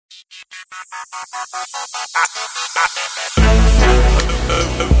Of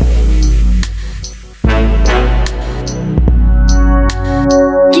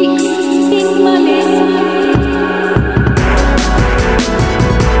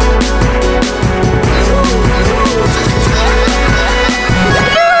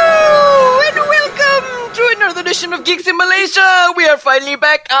Geeks in Malaysia. We are finally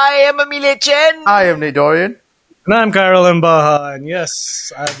back. I am Amelia Chen. I am Nate Dorian. And I'm Carol Mbaha. And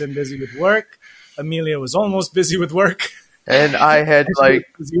yes, I've been busy with work. Amelia was almost busy with work. And I had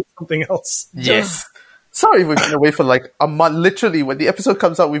busy with something else. Yes. Sorry we've been away for like a month. Literally, when the episode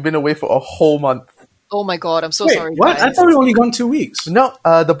comes out, we've been away for a whole month. Oh my god, I'm so Wait, sorry. What? Guys. I thought we only gone 2 weeks. No,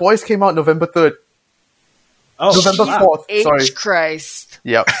 The Boys came out November 3rd. Oh, November 4th. Sorry. Christ.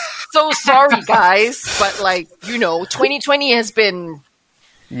 Yep. So sorry, guys. But 2020 has been...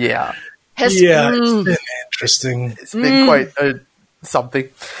 It's been interesting. It's been quite something.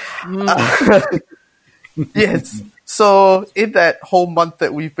 Yes. So in that whole month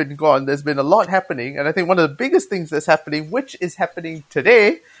that we've been gone, there's been a lot happening. And I think one of the biggest things that's happening, which is happening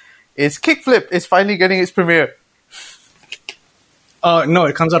today, is Kickflip is finally getting its premiere. No,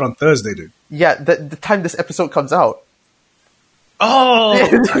 it comes out on Thursday, dude. Yeah, the time this episode comes out. Oh!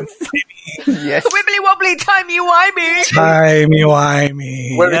 Yes. Wibbly wobbly, timey-wimey.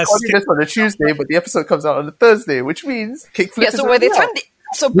 Timey-wimey. We're recording this on a Tuesday, but the episode comes out on a Thursday, which means Kickflip is already out.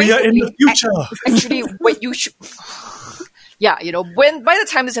 We are in the future. Actually, what you should... Yeah, when by the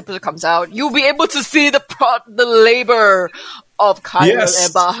time this episode comes out, you'll be able to see the labor of Kyle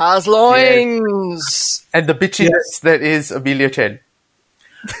Mbaha's loins. And the bitchiness that is Amelia Chen.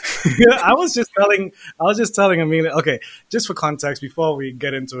 I was just telling Amelia, okay, just for context before we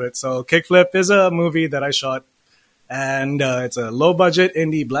get into it. So Kickflip is a movie that I shot, and it's a low budget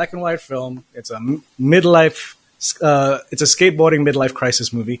indie black and white film. It's a midlife, it's a skateboarding midlife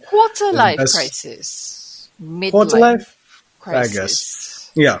crisis movie. Quarter life crisis. Quarter life crisis. I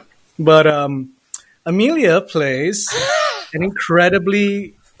guess. Yeah. But Amelia plays an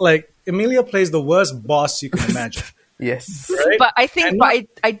incredibly, Amelia plays the worst boss you can imagine. Yes. Right? But I think, I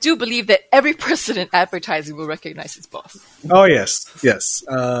do believe that every person in advertising will recognize its boss. Oh, yes.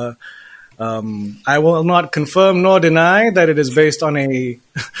 I will not confirm nor deny that it is based on a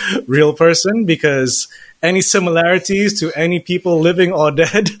real person, because any similarities to any people living or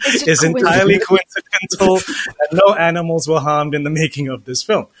dead is entirely coincidental, and no animals were harmed in the making of this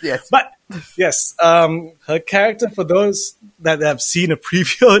film. Yes. But, yes, her character, for those that have seen a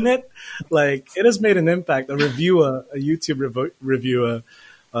preview on it, it has made an impact. A YouTube reviewer,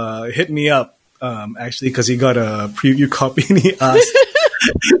 hit me up, actually, because he got a preview copy, and he asked,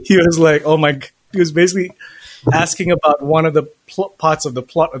 he was like, he was basically asking about one of the parts of the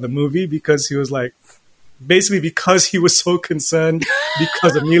plot of the movie, because he was like, basically because he was so concerned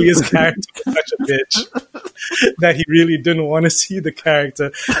because Amelia's character was such a bitch that he really didn't want to see the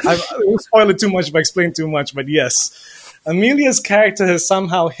character. I won't spoil it too much if I explain too much, but yes, Amelia's character has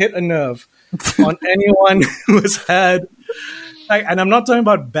somehow hit a nerve on anyone who has had, and I'm not talking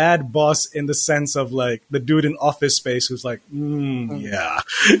about bad boss in the sense of the dude in Office Space who's like, this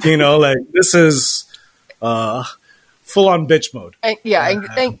is full on bitch mode. And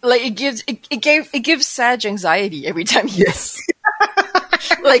it gives Saj anxiety every time he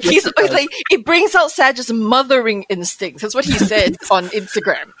it brings out Saj's mothering instincts. That's what he said on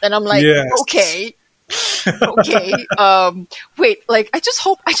Instagram, and I'm like, okay. Wait, I just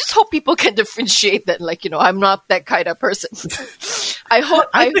hope people can differentiate that, I'm not that kind of person. I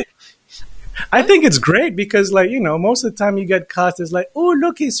think it's great because, most of the time you get cast as oh,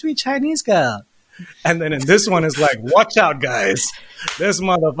 look, it's sweet Chinese girl. And then in this one, it's watch out, guys. This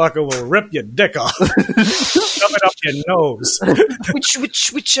motherfucker will rip your dick off. Shove it up your nose.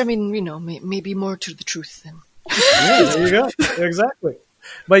 Which I mean, maybe more to the truth than. Yeah, there you go. Exactly.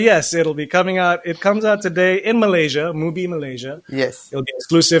 But yes, it'll be coming out. It comes out today in Malaysia, Mubi Malaysia. Yes. It'll be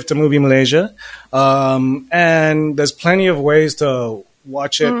exclusive to Mubi Malaysia. And there's plenty of ways to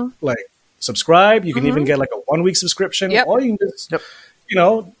watch it, subscribe. You can even get a 1 week subscription, or you can just,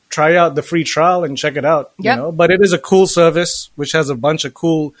 try out the free trial and check it out. But it is a cool service, which has a bunch of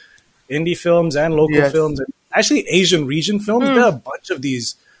cool indie films and local films, and actually Asian region films. There are a bunch of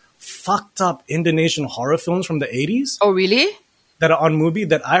these fucked up Indonesian horror films from the 80s. Oh, really? That are on Mubi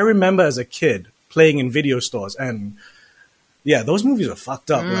that I remember as a kid playing in video stores. And yeah, those movies are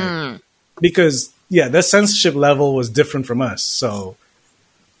fucked up. Because their censorship level was different from us. So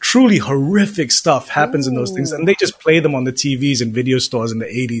truly horrific stuff happens in those things. And they just play them on the TVs and video stores in the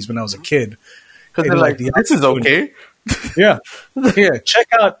 80s when I was a kid. Because they're like, this is okay. Yeah. Check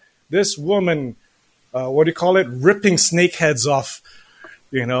out this woman, ripping snake heads off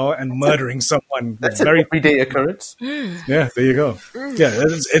and murdering someone. That's an everyday occurrence. Yeah, there you go. Yeah,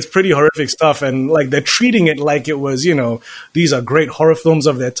 it's pretty horrific stuff. And like they're treating it like it was, these are great horror films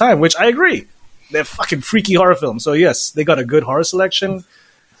of their time, which I agree. They're fucking freaky horror films. So yes, they got a good horror selection.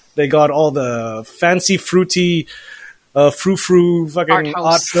 They got all the fancy, fruity, frou-frou fucking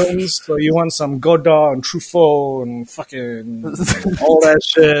art films. So you want some Godard and Truffaut and fucking all that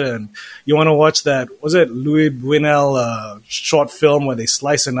shit. And you want to watch that, was it Louis Buñuel short film where they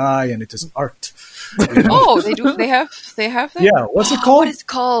slice an eye and it is art. Oh, they do. They have that? Yeah, what's it called? What is it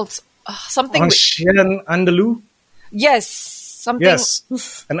called? Something. Chien Andalou? Yes. Something. Yes,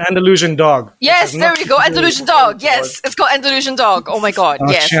 an Andalusian dog. Yes, there we go. Andalusian dog. Yes, it's called Andalusian dog. Oh my god.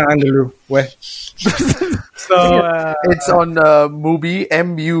 Yes. Chien Andalou. Where? So it's on Mubi,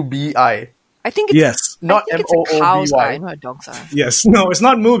 MUBI. I think it's yes, not MOOBY. Not a dog's eye. Yes, no, it's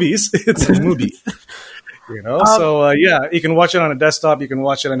not movies. It's a movie. So you can watch it on a desktop. You can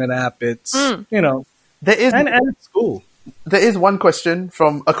watch it on an app. It's there is and it's cool. There is one question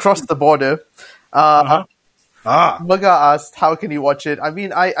from across the border. Maga asked, how can you watch it? I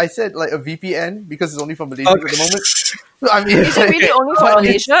mean, I said like a VPN because it's only for Malaysia at the moment. I mean, is it really only for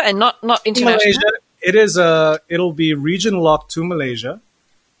Malaysia and not international? Malaysia, it is. It'll be region locked to Malaysia.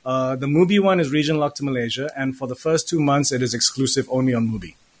 The Mubi one is region locked to Malaysia, and for the first 2 months, it is exclusive only on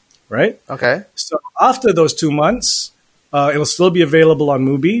Mubi. Right? Okay. So after those 2 months, it'll still be available on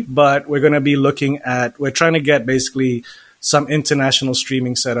Mubi, but we're going to be we're trying to get basically some international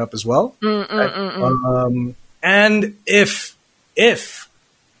streaming set up as well. And if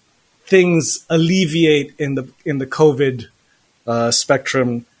things alleviate in the COVID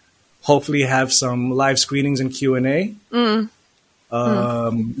spectrum, hopefully have some live screenings and Q&A. Yeah,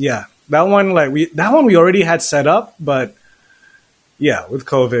 that one we already had set up, but yeah, with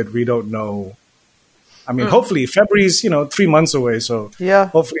COVID we don't know. I mean, hopefully February's 3 months away, so yeah,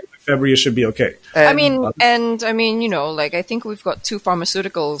 hopefully February should be okay. I mean, I think we've got 2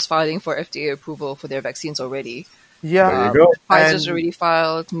 pharmaceuticals filing for FDA approval for their vaccines already. Yeah, there you go. Pfizer's already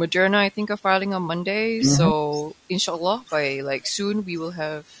filed. Moderna, I think, are filing on Monday. So, inshallah, by soon we will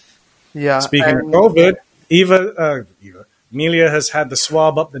have. Yeah. Speaking of COVID, Amelia has had the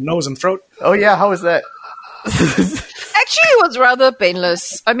swab up the nose and throat. Oh yeah, how was that? Actually, it was rather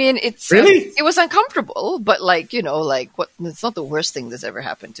painless. I mean, it's really it was uncomfortable, but it's not the worst thing that's ever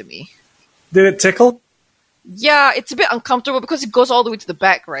happened to me. Did it tickle? Yeah, it's a bit uncomfortable because it goes all the way to the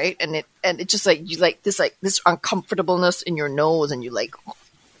back, right? And it just this uncomfortableness in your nose, and you like.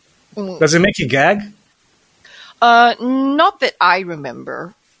 Does it make you gag? Not that I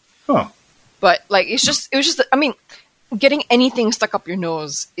remember. Oh. But it was just. I mean, getting anything stuck up your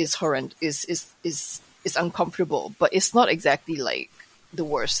nose is horrendous. Is uncomfortable, but it's not exactly the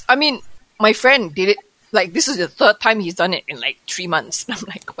worst. I mean, my friend did it. This is the 3rd time he's done it in 3 months. And I'm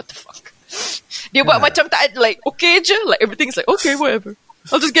like, what the fuck? Dia buat macam tak okay je. Everything's okay, whatever.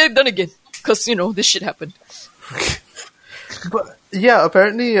 I'll just get it done again. Because, this shit happened. But yeah,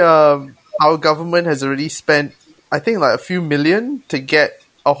 apparently our government has already spent, I think, a few million to get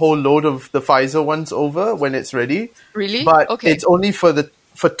a whole load of the Pfizer ones over when it's ready. Really? But okay. It's only for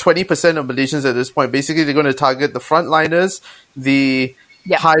 20% of Malaysians at this point. Basically, they're going to target the frontliners, the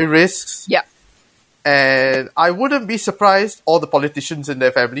high risks. Yeah. And I wouldn't be surprised all the politicians and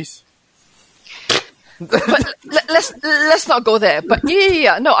their families. But let's not go there. But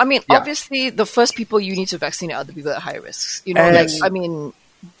yeah. No, I mean, obviously, the first people you need to vaccinate are the people at high risks. I mean,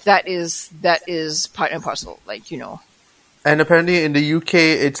 that is part and parcel. And apparently in the UK,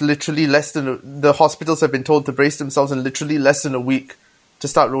 it's literally the hospitals have been told to brace themselves in literally less than a week to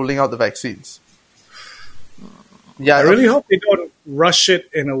start rolling out the vaccines. Yeah, I really hope they don't rush it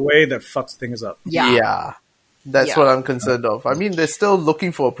in a way that fucks things up. Yeah. That's what I'm concerned of. I mean, they're still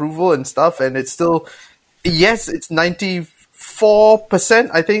looking for approval and stuff, and it's still, yes, it's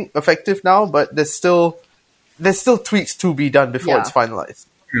 94%, I think, effective now, but there's still tweaks to be done before it's finalized.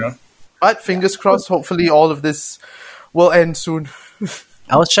 Yeah. But fingers crossed, hopefully all of this will end soon.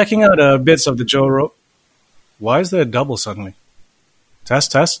 I was checking out bits of the Joe Rogan. Why is there a double suddenly?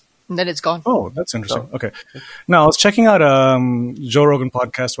 Test. And then it's gone. Oh, that's interesting. Okay. Now, I was checking out Joe Rogan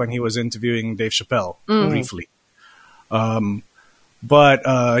podcast when he was interviewing Dave Chappelle briefly. But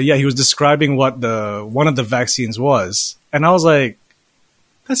he was describing what one of the vaccines was. And I was like,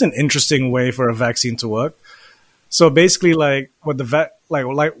 that's an interesting way for a vaccine to work. So basically,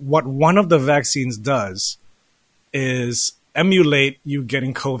 what one of the vaccines does is emulate you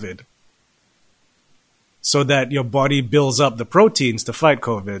getting COVID, so that your body builds up the proteins to fight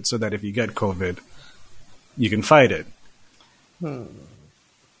COVID, so that if you get COVID, you can fight it.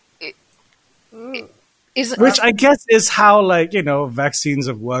 Which I guess is how, like, vaccines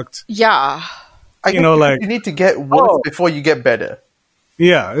have worked. Yeah. I guess like, you need to get worse before you get better.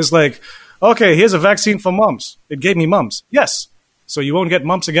 Yeah, it's like, okay, here's a vaccine for mumps. It gave me mumps. Yes. So you won't get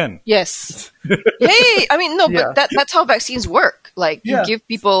mumps again. Yes. Yay! I mean, no, but that's how vaccines work. Like, you give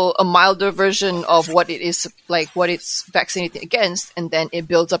people a milder version of what it is, like what it's vaccinating against, and then it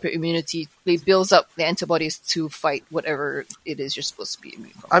builds up your immunity. It builds up the antibodies to fight whatever it is you're supposed to be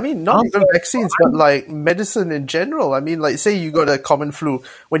immune from. I mean, not even vaccines, but like medicine in general. I mean, like, say you got a common flu.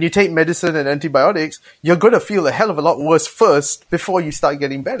 When you take medicine and antibiotics, you're going to feel a hell of a lot worse first before you start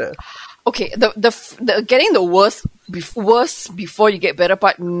getting better. Okay, the getting the worse before you get better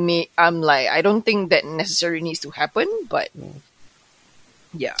part, I don't think that necessarily needs to happen, but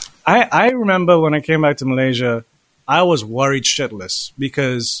yeah. I remember when I came back to Malaysia, I was worried shitless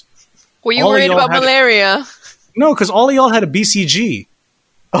because... Were you worried about malaria? No, because all of y'all had a BCG.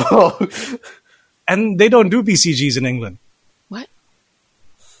 Oh. And they don't do BCGs in England. What?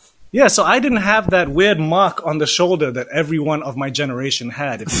 Yeah, so I didn't have that weird mark on the shoulder that everyone of my generation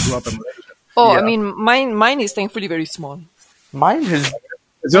had if you grew up in Malaysia. Oh, yeah. I mean, mine is thankfully very small. Mine is...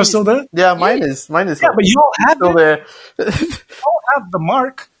 Is yours still there? Yeah, mine is. Yeah, but you all have still it. there. You all have the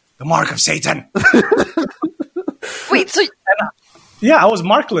mark of Satan. Wait, so... Yeah, I was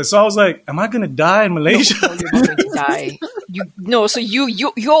markless, so I was like, am I going to die in Malaysia? No, you're not going to die. So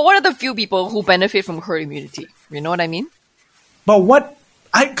you're one of the few people who benefit from herd immunity. You know what I mean? But what...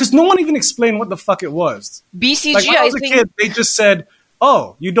 Because no one even explained what the fuck it was. BCG, like when I was a kid, they just said,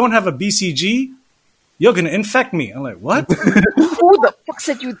 oh, you don't have a BCG? You're going to infect me. I'm like, what? Who the fuck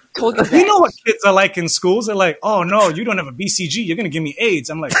said you told you that? You know what kids are like in schools? They're like, oh, no, you don't have a BCG. You're going to give me AIDS.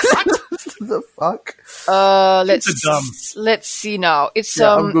 I'm like, what? The fuck? Let's see now. It's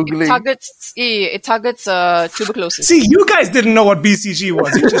I'm Googling. it targets tuberculosis. See, you guys didn't know what BCG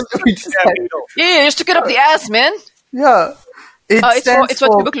was. You just, you just took it up the ass, man. Yeah. It's for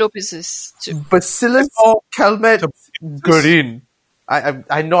tuberculosis. Bacillus calmette-guerin.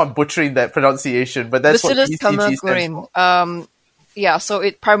 I know I'm butchering that pronunciation, but that's Bacillus what BCG stands for. Yeah, so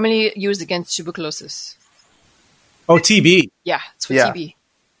it primarily used against tuberculosis. Oh, TB. Yeah, it's for TB.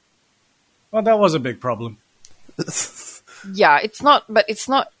 Well, that was a big problem. Yeah, it's not.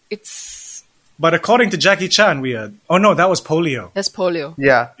 But according to Jackie Chan, we had... Oh, no, that was polio. That's polio.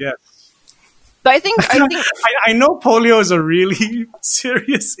 Yeah. Yeah. But I think I know polio is a really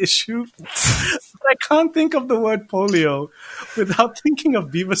serious issue, but I can't think of the word polio without thinking of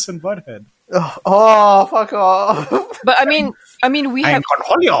Beavis and Butthead. Oh, fuck off! But I mean, we have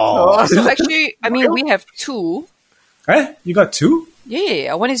polio. So actually, I mean, we have two. Eh? You got two?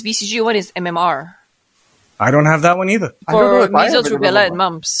 Yeah. One is BCG, one is MMR. I don't have that one either. For measles, rubella, and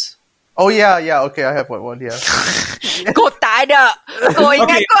mumps. Oh yeah. Okay, I have one. Yeah. Kau tak ada. Kau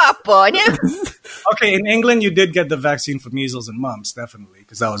ingat kau apanya? Okay, in England, you did get the vaccine for measles and mumps, definitely,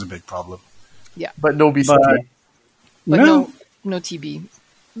 because that was a big problem. Yeah. But no BCG. But no TB.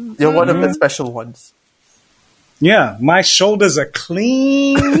 You're one of the special ones. Yeah, my shoulders are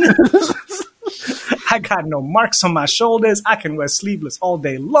clean. I got no marks on my shoulders. I can wear sleeveless all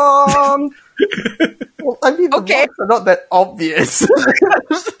day long. Well, I mean, the marks are not that obvious.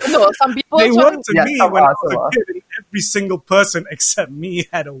 No, some people... They were to me when I was a kid, and every single person except me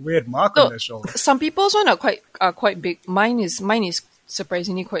had a weird mark on their shoulder. Some people's one are quite big. Mine is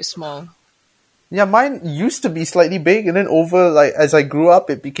surprisingly quite small. Yeah, mine used to be slightly big, and then as I grew up,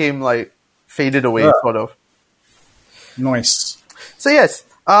 it became like faded away, sort of. Nice. So yes,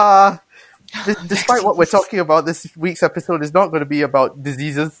 despite what we're talking about, this week's episode is not going to be about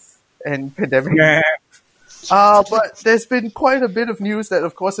diseases and pandemics. Yeah. But there's been quite a bit of news that,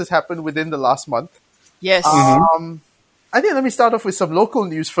 of course, has happened within the last month. Yes. I think let me start off with some local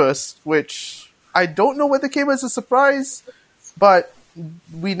news first, which I don't know whether came as a surprise, but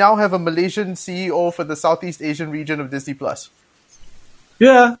we now have a Malaysian CEO for the Southeast Asian region of Disney+.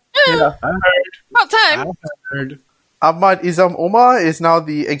 Yeah. Yeah. I heard. About time. I heard. Ahmad Izam Omar is now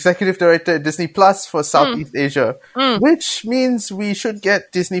the executive director at Disney Plus for Southeast Asia, which means we should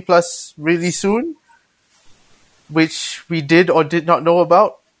get Disney Plus really soon, which we did or did not know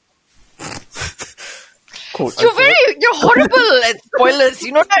about. You're horrible at spoilers.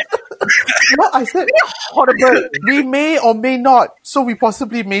 You know that? No, I said horrible. We may or may not, so we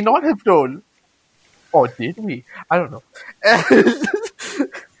possibly may not have known. Or did we? I don't know.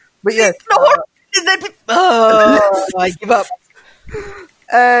 But yes. I give up.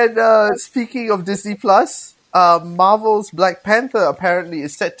 And speaking of Disney Plus, Marvel's Black Panther apparently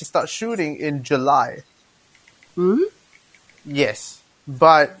is set to start shooting in July. Yes,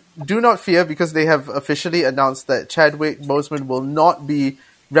 but do not fear because they have officially announced that Chadwick Boseman will not be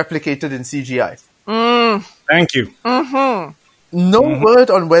replicated in CGI. Thank you. No word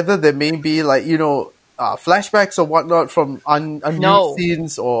on whether there may be flashbacks or whatnot from unused No.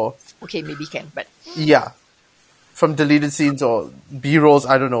 scenes or Okay, maybe can, but from deleted scenes or B-rolls.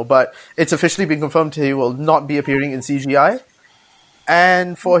 I don't know, but it's officially been confirmed he will not be appearing in CGI.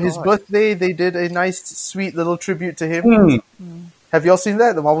 And for his birthday, they did a nice, sweet little tribute to him. Have you all seen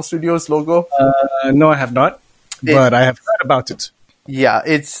that? The Marvel Studios logo? No, I have not, but I have heard about it. Yeah,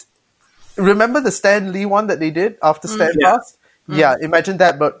 it's... Remember the Stan Lee one that they did after Stan passed? Yeah, imagine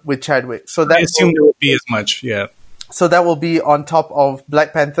that, but with Chadwick. So that I assumed it would be as much, yeah. So that will be on top of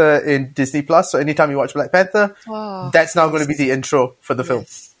Black Panther in Disney+. So anytime you watch Black Panther, that's now going to be the intro for the film.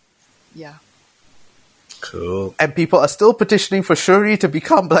 yeah. Cool. And people are still petitioning for Shuri to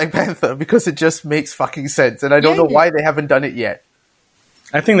become Black Panther because it just makes fucking sense. And I don't know why they haven't done it yet.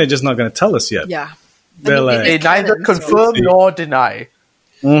 I think they're just not going to tell us yet. Yeah. They're like... They neither confirm nor deny.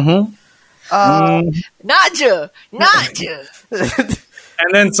 Mm-hmm. Naja!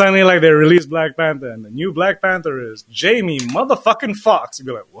 And then suddenly, like, they release Black Panther, and the new Black Panther is Jamie motherfucking Foxx. You'd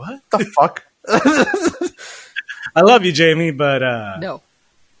be like, what? The fuck? I love you, Jamie, but No.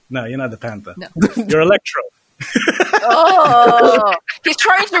 no, you're not the Panther. No. You're Electro. Oh, he's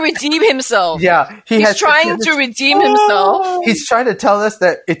trying to redeem himself. Yeah, He's trying to redeem himself. He's trying to tell us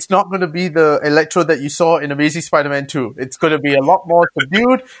that it's not going to be the Electro that you saw in Amazing Spider-Man 2. It's going to be a lot more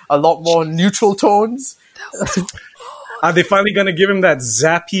subdued, a lot more neutral tones. Are they finally going to give him that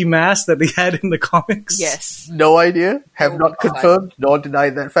zappy mask that they had in the comics? Yes. No idea. Have Oh not my confirmed nor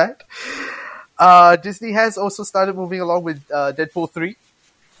denied that fact. Disney has also started moving along with Deadpool 3,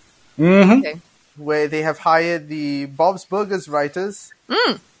 Okay. where they have hired the Bob's Burgers writers.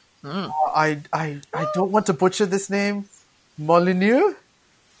 I don't want to butcher this name. Molyneux?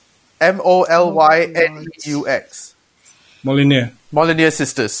 Molyneux. Molyneux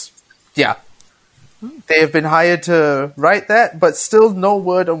sisters. Yeah. They have been hired to write that, but still no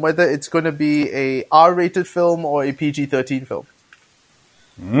word on whether it's going to be a R-rated film or a PG-13 film.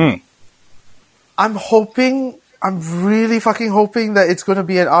 I'm really fucking hoping that it's going to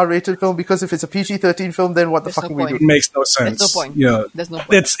be an R-rated film, because if it's a PG-13 film, then what the There's fuck no are we point. doing? Makes no sense. There's no point. Yeah. There's no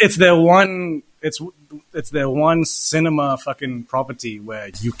point. It's their one it's their one cinema fucking property where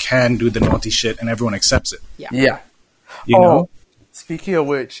you can do the naughty shit and everyone accepts it. Yeah. You know? Speaking of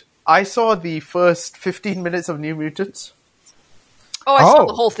which, I saw the first 15 minutes of New Mutants. Oh, I saw Oh.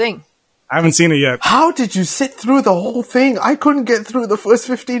 the whole thing. I haven't seen it yet. How did you sit through the whole thing? I couldn't get through the first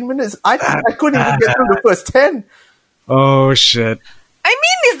 15 minutes. I couldn't even get through the first 10. Oh shit. I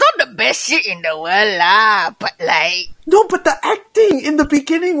mean, it's not the best shit in the world, lah. But like, No, but the acting in the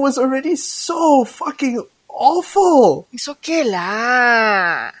beginning was already so fucking awful. it's okay,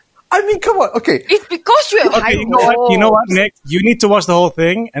 lah. I mean, come on. Okay. It's because you have high Okay, you know what, Nick? You need to watch the whole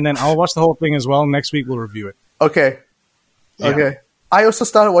thing, and then I'll watch the whole thing as well. Next week we'll review it. Okay. Okay. I also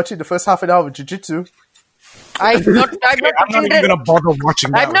started watching the first half an hour of Jiu-Jitsu. I'm not I'm not touching even that. gonna bother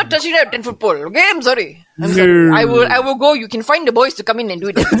watching that. I'm not touching that 10-foot pole. Okay, I'm sorry. I'm No. sorry. I will go. You can find the boys to come in and do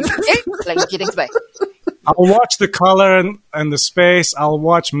it. Okay? Like, okay, thanks, bye. I'll watch the color and the space. I'll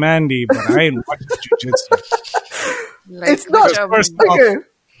watch Mandy, but I ain't watching jujitsu. Like, It's not. which, First off, Okay.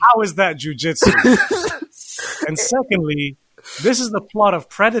 how is that jujitsu? And secondly, this is the plot of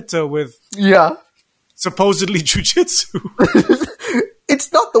Predator with Yeah. supposedly jujitsu.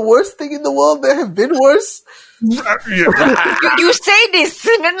 It's not the worst thing in the world. There have been worse. you say this,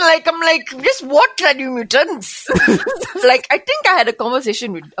 and then I'm like, just watch New Mutants. Like, I think I had a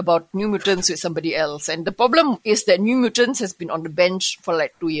conversation about New Mutants with somebody else, and the problem is that New Mutants has been on the bench for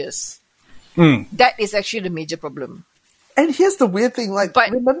like 2 years. That is actually the major problem. And here's the weird thing. Like, But-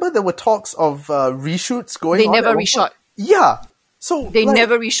 remember there were talks of reshoots going They on? never at one reshot. point? Yeah. So They like,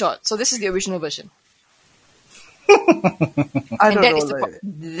 never reshot. So this is the original version. I And don't that know. is like,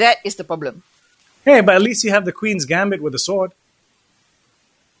 that is the problem. Hey, but at least you have the Queen's Gambit with a sword.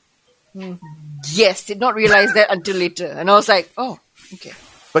 Yes, did not realize that until later. And I was like, oh, okay.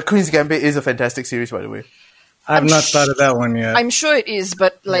 but Queen's Gambit is a fantastic series, by the way. I've not started that one yet. I'm sure it is,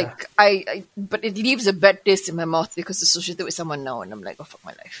 but like but it leaves a bad taste in my mouth because it's associated with someone now, and I'm like, oh fuck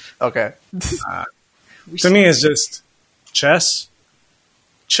my life. Okay. To me, it's just chess.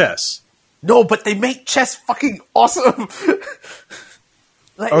 No, but they make chess fucking awesome.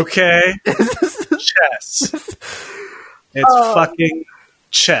 Like, Okay. Chess. It's fucking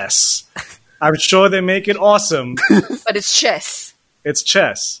chess. I'm sure they make it awesome. But it's chess. It's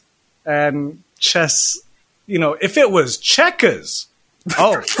chess. And chess, if it was checkers,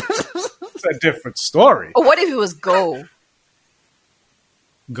 it's a different story. Or what if it was Go?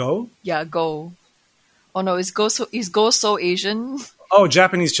 Go? Yeah, Go. Oh no, is Go so Asian? Oh,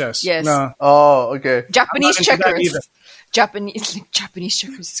 Japanese chess. Yes. No. Oh, okay. Japanese I'm not into that checkers. either. Japanese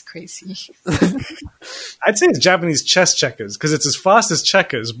checkers is crazy. I'd say it's Japanese chess checkers because it's as fast as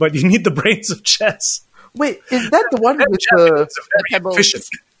checkers, but you need the brains of chess. Wait, is that the one with Japanese the are very pebbles. efficient.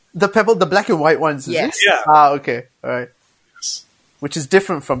 pebble, the black and white ones? Is Yes. it? Yeah. Ah, okay. All right. Which is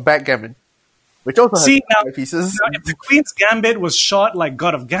different from backgammon, which also has See, now, pieces. now, if the Queen's Gambit was shot like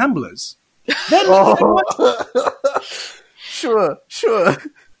God of Gamblers, then Sure.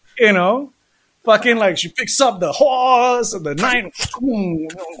 you know, fucking like she picks up the horse and the knight, boom,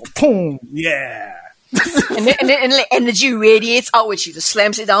 boom, yeah. and then like, energy radiates out when she just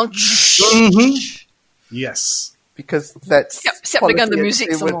slams it down. Yes. Because that's Except again the quality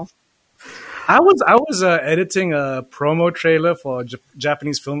music some entertainment. more. I was editing a promo trailer for a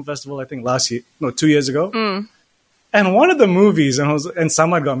Japanese Film Festival, I think 2 years ago. And one of the movies, and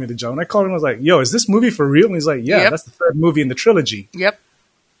someone got me the joke. And I called him, I was like, yo, is this movie for real? And he's like, yeah, Yep. that's the third movie in the trilogy. Yep.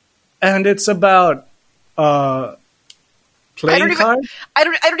 And it's about playing cards. I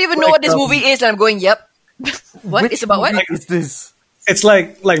don't even know Like, what this movie is, and I'm going, yep. What? Which It's about what? movie is this? It's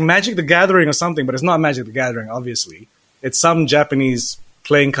like Magic the Gathering or something, but it's not Magic the Gathering, obviously. It's some Japanese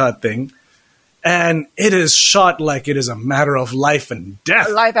playing card thing. And it is shot like it is a matter of life and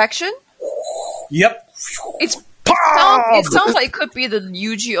death. Live action? Yep. It sounds like it could be the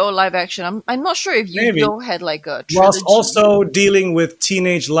Yu-Gi-Oh live action. I'm not sure if Yu-Gi-Oh had like a trilogy. Whilst also dealing with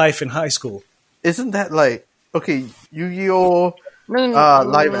teenage life in high school. Isn't that like Yu-Gi-Oh No.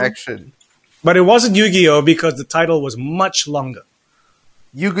 live action? But it wasn't Yu-Gi-Oh because the title was much longer.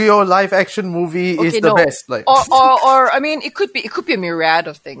 Yu-Gi-Oh live action movie is the best. Like, or I mean, it could be a myriad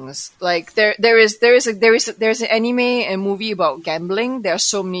of things. Like there is an anime and movie about gambling. There are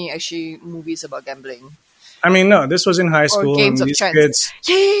so many actually movies about gambling. I mean, no, this was in high school. games and of these chance. kids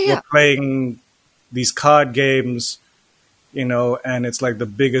Yeah. were playing these card games, and it's like the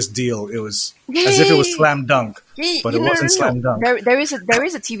biggest deal. It was as if it was slam dunk, but it wasn't slam dunk. There is a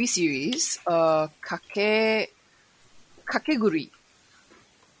TV series, Kakeguri.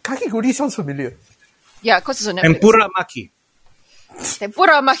 Kakeguri sounds familiar. Yeah, because it's on Netflix. Tempura Maki.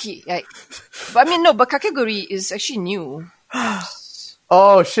 Tempura Maki. Right. But but Kakeguri is actually new.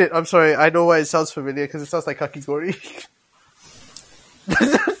 Oh shit! I'm sorry. I know why it sounds familiar because it sounds like Kakegori.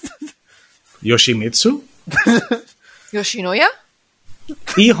 Yoshimitsu? Yoshinoya?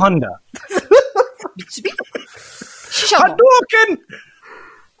 E Honda. Mitsubi? Shishamo? Hadouken!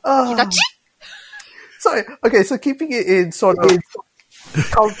 Hitachi? Sorry. Okay, so keeping it in sort of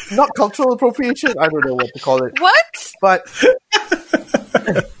not cultural appropriation. I don't know what to call it. What? But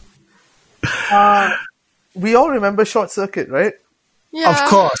we all remember Short Circuit, right? Yeah. Of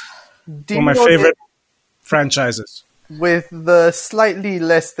course. Do One of my know favorite that franchises. with the slightly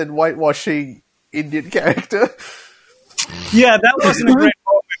less than whitewashing Indian character. Yeah, that wasn't a great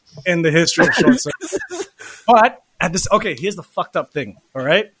moment in the history of Short Circuit. But here's the fucked up thing, all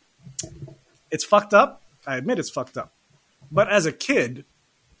right? It's fucked up. I admit it's fucked up. But as a kid,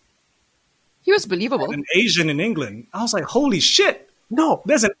 He was believable. an Asian in England, I was like, holy shit. No,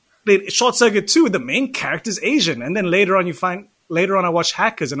 There's Short Circuit 2, the main character's Asian. And then later on I watch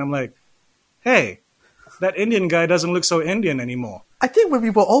Hackers and I'm like, hey, that Indian guy doesn't look so Indian anymore. I think when we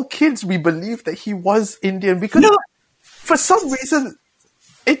were all kids, we believed that he was Indian because for some reason,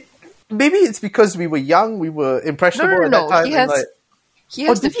 maybe it's because we were young, we were impressionable at that time. He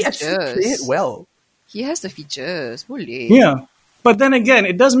has the did he actually play it features. well? He has the features. Boleh. Yeah. But then again,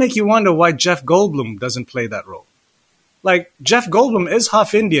 it does make you wonder why Jeff Goldblum doesn't play that role. Like, Jeff Goldblum is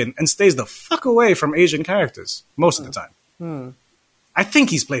half Indian and stays the fuck away from Asian characters most of the time. I think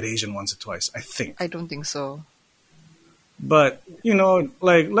he's played Asian once or twice. I think. I don't think so. But,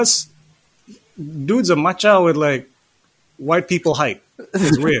 dude's a macha with, white people height.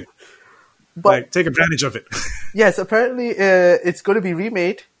 It's weird. But take advantage of it. yes, apparently it's going to be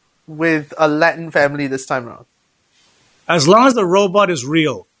remade with a Latin family this time around. As long as the robot is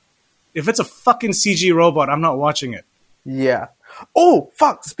real. If it's a fucking CG robot, I'm not watching it. Yeah. Oh,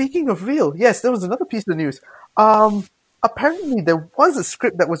 fuck. Speaking of real, yes, there was another piece of news. Apparently there was a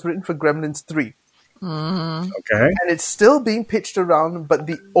script that was written for Gremlins 3. Okay. And it's still being pitched around, but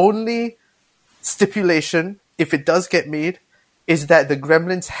the only stipulation, if it does get made, is that the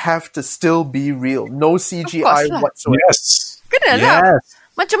Gremlins have to still be real. No CGI lah. whatsoever. Yes. Kena lah.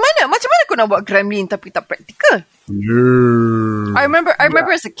 Macam mana kau nak buat Gremlin tapi tak practical? I remember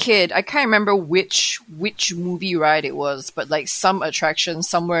as a kid, I can't remember which movie ride it was, but some attraction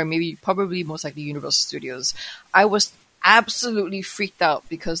somewhere, probably most likely Universal Studios. I was absolutely freaked out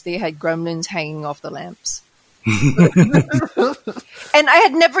because they had gremlins hanging off the lamps. And I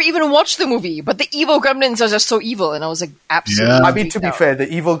had never even watched the movie, but the evil gremlins are just so evil, and I was like, absolutely. Yeah. I mean, to be fair, the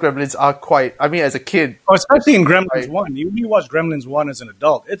evil gremlins are quite. I mean, as a kid, Especially in Gremlins Right. 1. You watch Gremlins 1 as an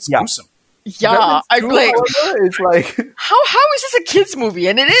adult. It's Yeah. gruesome. Yeah, Gremlins I'm 2, like, however, it's like how is this a kids movie?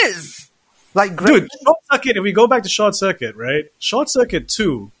 And it is. like Dude, Short Circuit, if we go back to Short Circuit, right? Short Circuit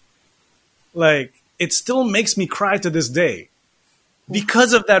 2, like, it still makes me cry to this day.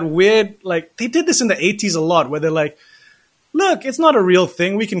 Because of that weird, like, they did this in the 80s a lot, where they're like, look, it's not a real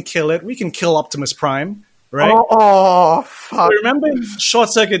thing. We can kill it. We can kill Optimus Prime, right? Oh, fuck. Remember in Short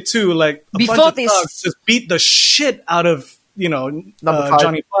Circuit 2, like, a Before bunch of they thugs just beat the shit out of, Number 5.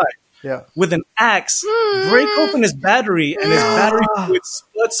 Johnny Five Yeah. with an axe, break open his battery, and his battery fluid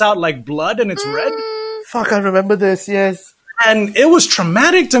splits out like blood and it's red. Fuck, I remember this. Yes. And it was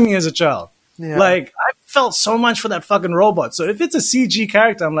traumatic to me as a child. Yeah. Like, I felt so much for that fucking robot. So if it's a CG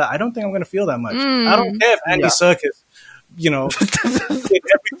character, I'm like, I don't think I'm going to feel that much. I don't care if Andy Serkis, did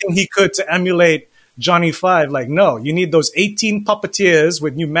everything he could to emulate Johnny Five. Like, no, you need those 18 puppeteers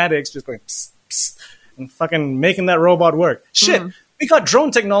with pneumatics just going psst, psst, and fucking making that robot work. Shit. We got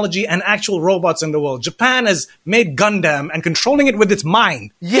drone technology and actual robots in the world. Japan has made Gundam and controlling it with its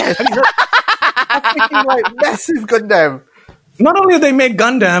mind. Yes. I'm thinking like massive Gundam. Not only have they made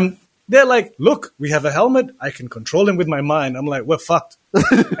Gundam, they're like, look, we have a helmet. I can control him with my mind. I'm like, we're fucked. And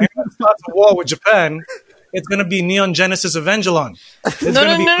when it starts a war with Japan, it's going to be Neon Genesis Evangelion. There's going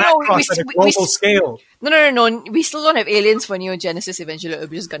to be Macross at a global scale. No. We still don't have aliens for Neo Genesis eventually. It'll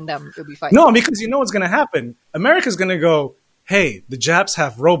be just Gundam. It'll be fine. No, because you know what's going to happen. America's going to go, hey, the Japs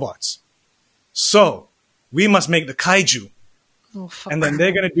have robots. So we must make the kaiju. Oh, fuck. And then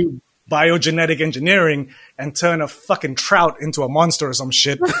they're going to do biogenetic engineering and turn a fucking trout into a monster or some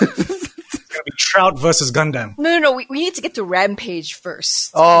shit. It's going to be Trout versus Gundam. No. We need to get to Rampage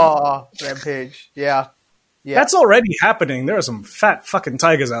first. Oh, Rampage. Yeah. That's already happening. There are some fat fucking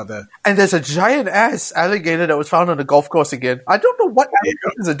tigers out there. And there's a giant ass alligator that was found on a golf course again. I don't know what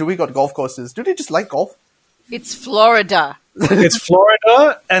alligators are doing on golf courses. Do they just like golf? It's Florida. It's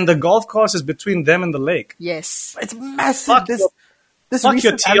Florida, and the golf course is between them and the lake. Yes. It's massive. Fuck This fuck your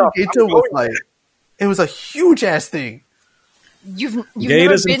recent tee off. alligator I'm was going like, it was a huge ass thing. You've never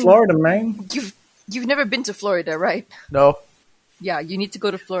Gators been in Florida, man. You've never been to Florida, right? No. Yeah, you need to go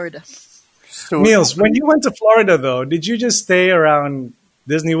to Florida. So, Niels, when you went to Florida, though, did you just stay around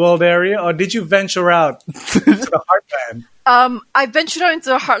Disney World area, or did you venture out to the heartland? I ventured out into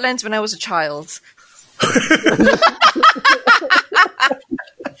the heartlands when I was a child.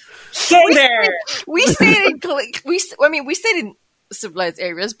 We stayed in we stayed in civilized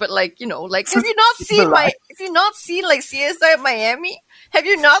areas, but have you not seen CSI Miami? Have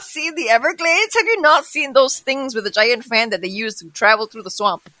you not seen the Everglades? Have you not seen those things with a giant fan that they use to travel through the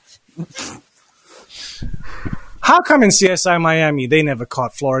swamp? How come in CSI Miami they never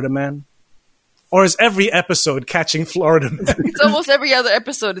caught Florida Man? Or is every episode catching Florida Man? It's almost every other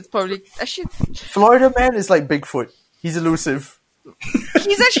episode. It's probably actually Florida Man is like Bigfoot. He's elusive.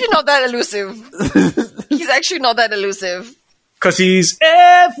 he's actually not that elusive. Because he's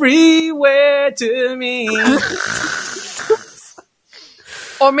everywhere to me.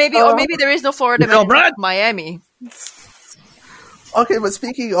 Or maybe there is no Florida man Brad. in Miami. Okay, but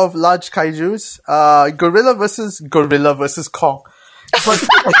speaking of large kaijus, Gorilla versus Kong. But,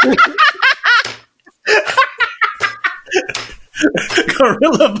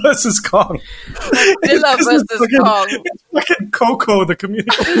 Gorilla versus Kong. Godzilla versus Kong. It's fucking Coco, the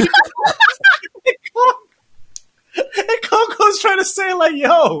community. And Coco's trying to say, like,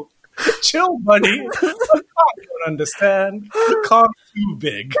 yo, chill, buddy. Kong don't understand. Kong's too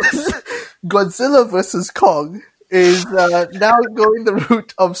big. Godzilla vs. Kong is now going the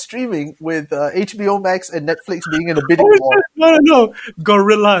route of streaming with HBO Max and Netflix being in a bidding war. No.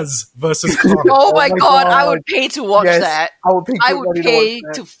 Gorillas versus Kong. Oh my my god, I God. would pay to watch Yes, that. I would pay I good would money pay to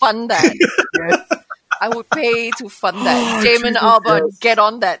watch to fund that. that. Yes, I would pay to fund that. Damon Albarn, yes. get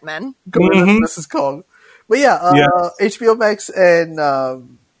on that, man. Gorilla vs. Kong. But yeah, Yes. HBO Max and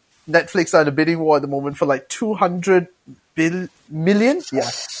Netflix are in a bidding war at the moment for like 200 million. Yeah.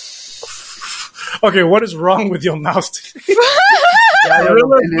 Okay, what is wrong with your mouth? Yeah, I don't know,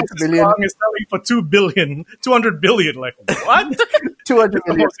 Gorilla billion to versus billion. Kong is selling for 200 billion. Like, what? 200 The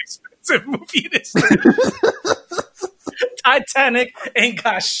million. most expensive movie this Titanic ain't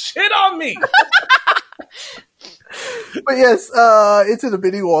got shit on me. But yes, it's in a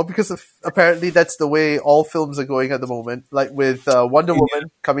bidding war because apparently that's the way all films are going at the moment. Like with Wonder Woman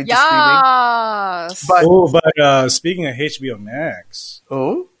coming to streaming. Yes. But Speaking of HBO Max,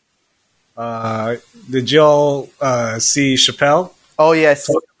 oh did y'all see Chappelle? yes,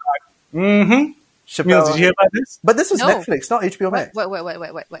 Mm-hmm. Mills, did you hear about this? But this was No. Netflix, not HBO Max. Wait.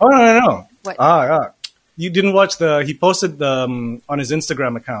 Oh, no. What? You didn't watch he posted on his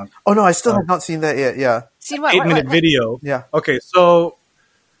Instagram account. Oh no, I still have not seen that yet. Yeah, See what? 8-minute video. Yeah. Okay, so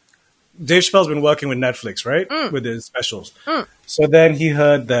Dave Chappelle's been working with Netflix, right? With his specials. So then he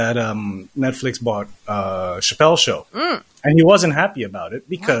heard that Netflix bought Chappelle's show. And he wasn't happy about it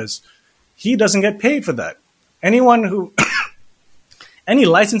because he doesn't get paid for that. Anyone who... any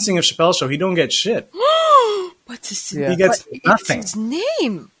licensing of Chappelle's show, he don't get shit. What's his Yeah. He gets what is nothing. his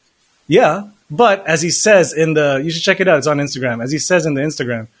name? Yeah, but as he says you should check it out. It's on Instagram. As he says in the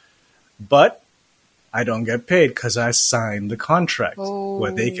Instagram, but I don't get paid because I signed the contract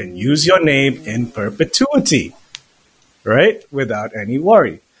where they can use your name in perpetuity, right? Without any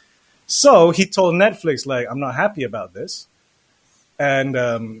worry. So he told Netflix, like, I'm not happy about this. And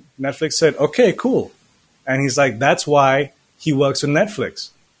Netflix said, okay, cool. And he's like, that's why he works with Netflix.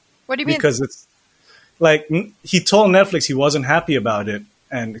 What do you mean? Because it's like he told Netflix he wasn't happy about it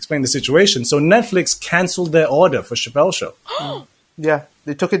and explained the situation. So Netflix canceled their order for Chappelle's show. yeah,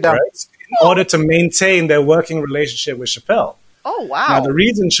 they took it down. Right? In order to maintain their working relationship with Chappelle. Oh wow! Now, the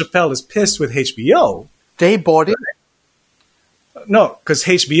reason Chappelle is pissed with HBO, They bought it. no, because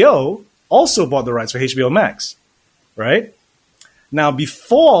HBO also bought the rights for HBO Max, right? Now,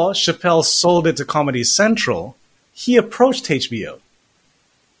 before Chappelle sold it to Comedy Central, he approached HBO,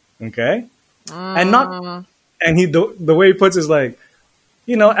 okay, and he the way he puts it is like,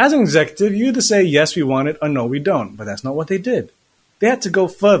 as an executive, you either say yes, we want it, or no, we don't. But that's not what they did. They had to go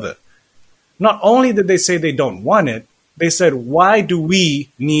further. Not only did they say they don't want it, they said, why do we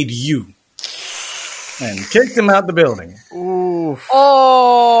need you? And kicked him out the building. Oof.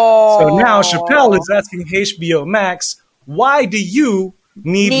 Oh. So now Chappelle is asking HBO Max, why do you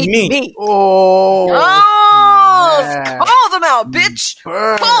need me? Oh, man. Call them out, bitch!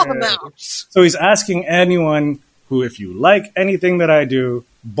 Burn. Call them out. So he's asking anyone who, if you like anything that I do,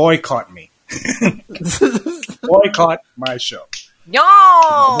 boycott me. Boycott my show.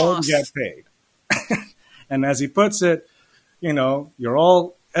 I won't Yes. get paid. And as he puts it,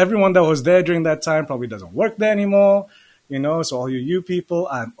 everyone that was there during that time probably doesn't work there anymore. So all you people,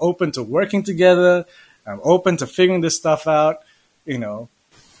 I'm open to working together. I'm open to figuring this stuff out,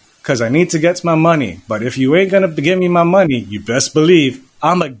 because I need to get my money. But if you ain't going to give me my money, you best believe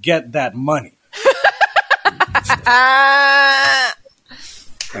I'm going to get that money.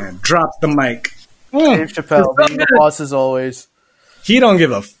 And drops the mic. Dave Chappelle, being the boss as always. He don't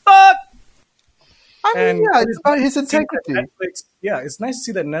give a fuck. I mean, And- yeah, it's about his integrity. Netflix, yeah, it's nice to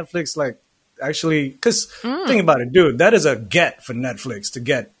see that Netflix, actually, because think about it, dude, that is a get for Netflix to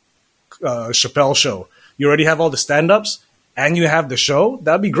get Chappelle show. You already have all the stand-ups and you have the show.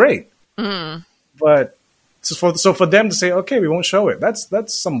 That'd be great. But so for them to say, okay, we won't show it,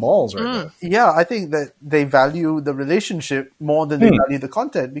 that's some balls right there. Yeah, I think that they value the relationship more than they value the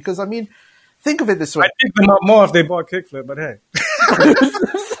content. Because, I mean, think of it this way. I'd pick them up more if they bought Kickflip, but hey.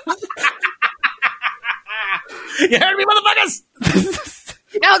 You heard me, motherfuckers!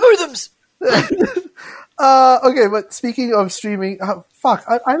 Algorithms. Okay, but speaking of streaming,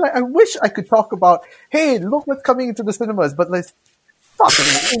 I wish I could talk about, hey, look what's coming into the cinemas, but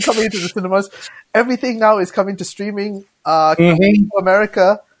everything coming into the cinemas. Everything now is coming to streaming. Coming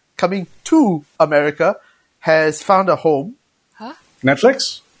to America has found a home.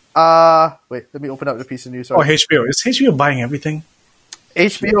 Netflix? Wait, let me open up the piece of news. Or Sorry. HBO? Is HBO buying everything?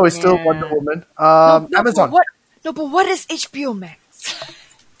 HBO is still Wonder Woman. Amazon. But what is HBO Max?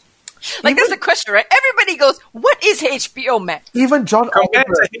 That's the question, right? Everybody goes, what is HBO Max? Even John Compared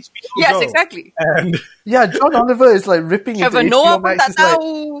Oliver. to HBO Yes, Go. exactly. And Yeah, John Oliver is like ripping into Kevin Noah HBO Max. He's like,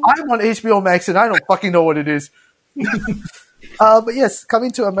 Patatao. I'm on HBO Max and I don't fucking know what it is. But yes,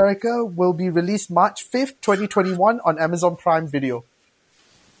 coming to America will be released March 5th, 2021 on Amazon Prime Video.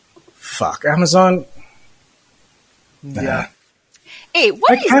 fuck, Amazon. Yeah. Hey,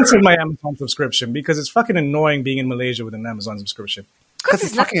 what I is canceled my Amazon subscription because it's fucking annoying being in Malaysia with an Amazon subscription. Because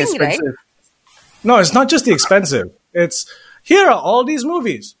it's fucking nothing, right? expensive. No, it's not just the expensive. It's, here are all these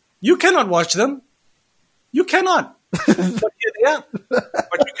movies. You cannot watch them. You cannot. But here they are.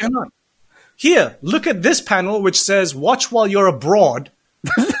 But you cannot. Here, look at this panel which says, watch while you're abroad.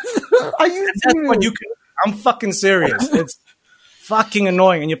 Are you And that's what serious? you can. I'm fucking serious. It's fucking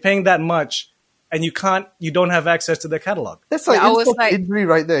annoying. And you're paying that much and you don't have access to their catalog. That's like Yeah, I was insult like- injury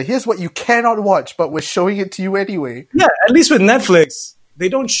right there. Here's what you cannot watch, but we're showing it to you anyway. Yeah, at least with Netflix, they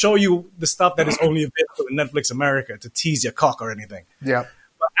don't show you the stuff that is only available in Netflix America to tease your cock or anything. Yeah.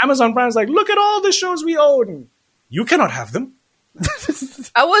 But Amazon Prime's like, look at all the shows we own. You cannot have them.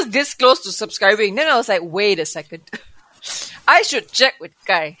 I was this close to subscribing. Then I was like, wait a second. I should check with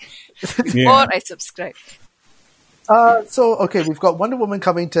Kai before Yeah. I subscribe. So okay, we've got Wonder Woman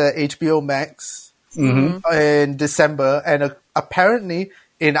coming to HBO Max in December, and apparently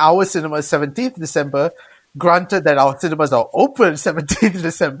in our cinemas 17th December. Granted that our cinemas are open 17th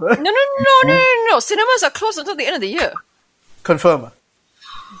December. No. Cinemas are closed until the end of the year. Confirm.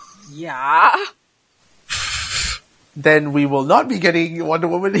 Yeah. Then we will not be getting Wonder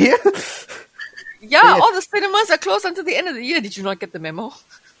Woman here. Yeah, all the cinemas are closed until the end of the year. Did you not get the memo?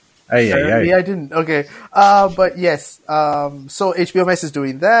 Apparently I didn't. Okay. But yes. So HBO Max is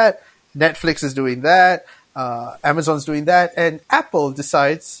doing that. Netflix is doing that. Amazon's doing that. And Apple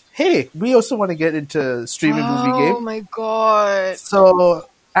decides, hey, we also want to get into streaming movie game. Oh my god. So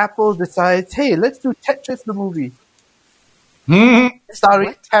Apple decides, hey, let's do Tetris the movie. Let's do Starring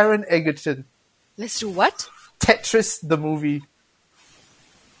what? Taron Egerton. Let's do what? Tetris the movie.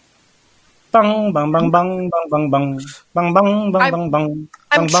 Bang bang bang bang bang bang bang bang bang bang bang bang.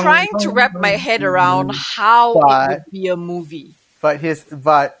 I'm trying to wrap my head around how it But- would be a movie.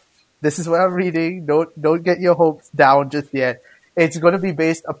 But this is what I'm reading. Don't get your hopes down just yet. It's going to be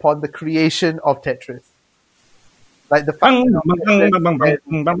based upon the creation of Tetris. Like the Bang bang bang bang bang bang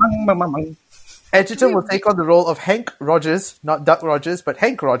bang bang bang bang. Edgerton will take on the role of Hank Rogers, not Duck Rogers, but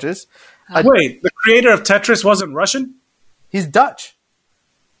Hank Rogers. Wait, the creator of Tetris wasn't Russian? He's Dutch.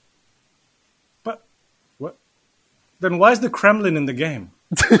 But what? Then why is the Kremlin in the game?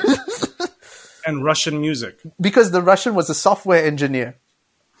 And Russian music. Because the Russian was a software engineer.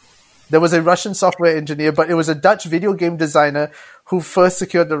 There was a Russian software engineer, but it was a Dutch video game designer who first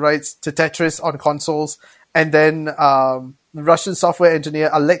secured the rights to Tetris on consoles. And then Russian software engineer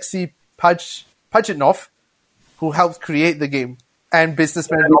Alexei Pajitnov, who helped create the game, and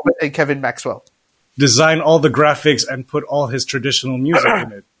businessmen Robert and Kevin Maxwell. Design all the graphics and put all his traditional music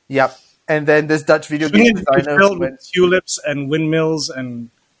in it. Yep. And then this Dutch video game Shouldn't it be designer filled went, with tulips and windmills and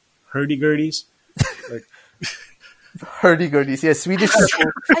hurdy-gurdies? Like, hurdy-gurdies. Yeah, Swedish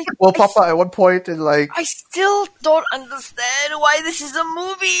people will pop out at one point and like, I still don't understand why this is a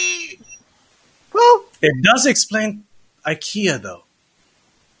movie. well, it does explain IKEA, though.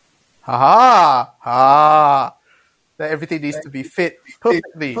 that everything needs to be fit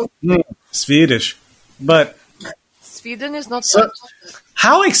perfectly. Swedish. But Sweden is not So- such.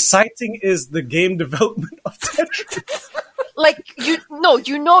 how exciting is the game development of Tetris? Like you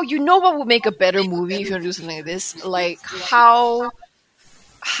know what would make a better movie if you're gonna do something like this? Like how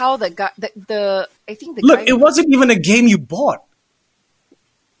the guy the I think the Look, guy it wasn't even a game you bought.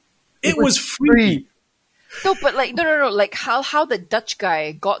 It was free. No, but like no. Like how the Dutch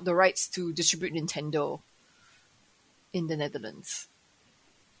guy got the rights to distribute Nintendo in the Netherlands.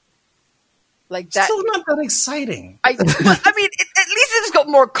 Like that. Still not that exciting. But, I mean, at least it's got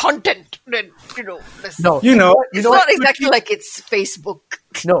more content than this. No, You know, It's know not what? exactly like it's Facebook.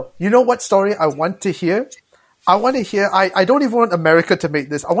 No, you know what story I want to hear? I want to hear. I don't even want America to make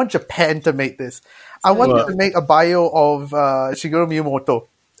this. I want Japan to make this. I want them to make a bio of Shigeru Miyamoto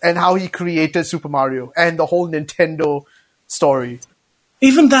and how he created Super Mario and the whole Nintendo story.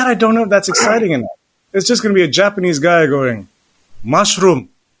 even that I don't know if that's exciting enough. It's just going to be a Japanese guy going, mushroom.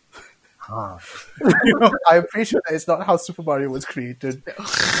 I'm pretty sure that it's not how Super Mario was created.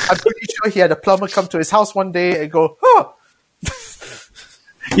 I'm pretty sure he had a plumber come to his house one day and go, huh,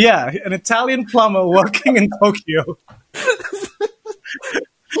 Yeah, an Italian plumber working in Tokyo.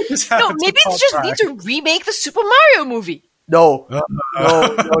 No, maybe it's just need to remake the Super Mario movie. no.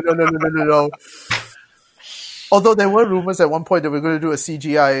 Although there were rumors at one point that we're going to do a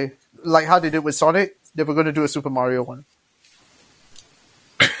CGI, like how they did with Sonic, they were going to do a Super Mario one.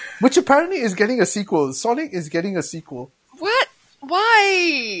 Which apparently is getting a sequel. Sonic is getting a sequel. What?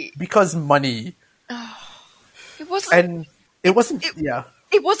 Why? Because money. It wasn't. And it wasn't, yeah.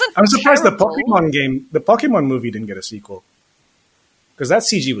 It wasn't. I'm surprised the terrible. Pokemon movie didn't get a sequel. Because that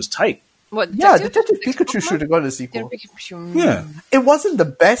CG was tight. What? Yeah, Detective Detective Pikachu should have got a sequel. Yeah. It wasn't the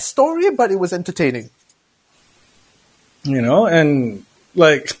best story, but it was entertaining. You know, and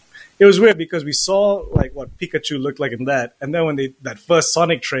like it was weird because we saw like what Pikachu looked like in that, and then when that first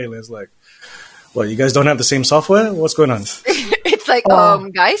Sonic trailer is like, "What? You guys don't have the same software? What's going on?" It's like,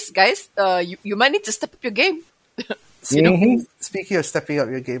 guys, you might need to step up your game. Speaking of stepping up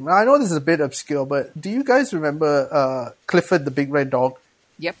your game, I know this is a bit obscure, but do you guys remember Clifford the Big Red Dog?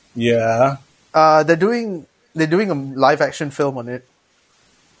 Yep. Yeah, They're doing a live action film on it,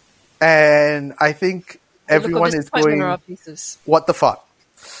 and I think everyone is going, what the fuck?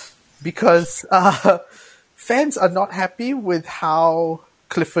 Because fans are not happy with how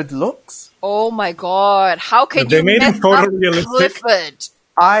Clifford looks. Oh my god! How can They you made him mess up photorealistic. Clifford?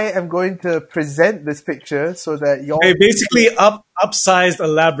 I am going to present this picture so that y'all... They basically upsized a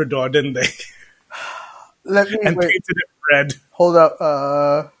Labrador, didn't they? Let me And wait. painted it red. Hold up.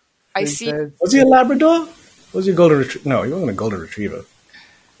 I they see. said- Was he a Labrador? Was he a golden retriever? No, he wasn't a golden retriever.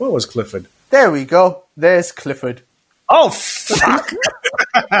 What was Clifford? There we go. There's Clifford. Oh, fuck!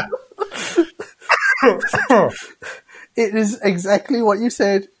 It is exactly what you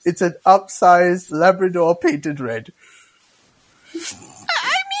said. It's an upsized Labrador painted red.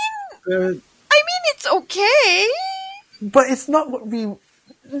 Uh, It's okay. But it's not what we...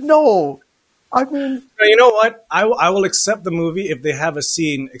 No. I mean... you know what? I will accept the movie if they have a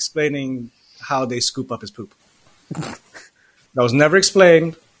scene explaining how they scoop up his poop. That was never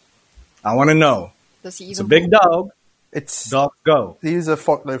explained. I want to know. Does he It's a even big dog. It's... Dog go. They use a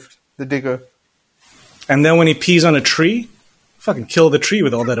forklift. The digger. And then when he pees on a tree, fucking kill the tree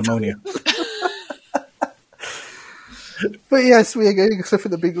with all that ammonia. But yes, we are getting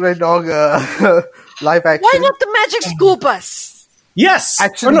Clifford the Big Red Dog live action. Why not the Magic School Bus? Yes!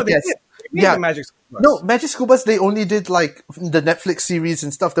 Actually, no, they yes. did. They made Yeah. the Magic School Bus. No, Magic School Bus, they only did like the Netflix series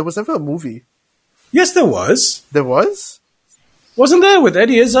and stuff. There was never a movie. Yes, there was. There was? Wasn't there with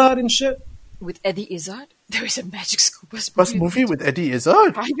Eddie Izzard and shit? With Eddie Izzard? There is a Magic School Bus Bus movie with Eddie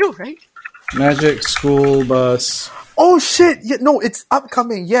Izzard. I know, right? Magic School Bus. Oh shit! Yeah, no, it's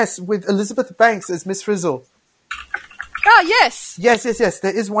upcoming. Yes, with Elizabeth Banks as Miss Frizzle. Ah, yes. Yes.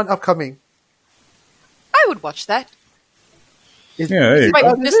 There is one upcoming. I would watch that. Yeah, there you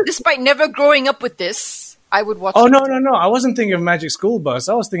go. Despite never growing up with this, I would watch Oh, it. no. I wasn't thinking of Magic School Bus.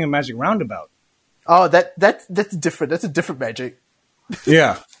 I was thinking of Magic Roundabout. Oh, that's different. That's a different Magic.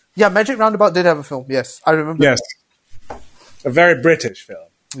 Yeah. Yeah, Magic Roundabout did have a film. Yes, I remember. Yes. A very British film.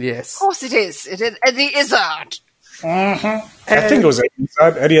 Yes. Of course it is. It is Eddie Izzard. I think it was Eddie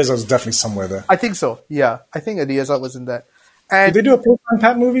Izzard. Eddie Izzard was definitely somewhere there. I think so. Yeah, I think Eddie Izzard was in that. Did And they do a Postman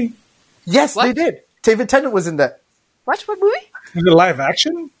Pat movie? yes, What? they did. David Tennant was in that. What movie? Was it live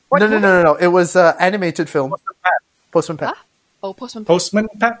action? What movie? No. It was an animated film. Postman Pat. Huh? Oh, Postman. Postman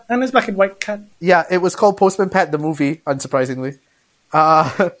Pat and his black and white cat. Yeah, it was called Postman Pat the movie. Unsurprisingly,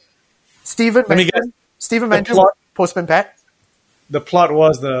 Stephen Let me Mangan. guess. Stephen The Mangan. plot- Postman Pat. The plot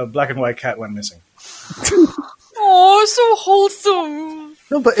was the black and white cat went missing. Oh, so wholesome.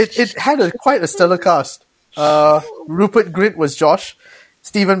 No, but it had quite a stellar cast. Rupert Grint was Josh.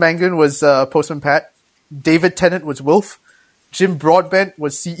 Stephen Mangan was Postman Pat. David Tennant was Wilf. Jim Broadbent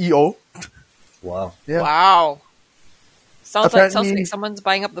was CEO. Wow. Yeah. Wow. Sounds Apparently- like someone's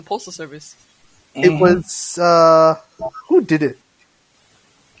buying up the postal service. It was who did it?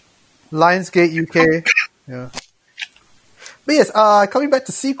 Lionsgate UK. Yeah. But yes, coming back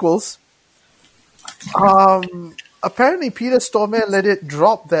to sequels. Apparently Peter Stormare let it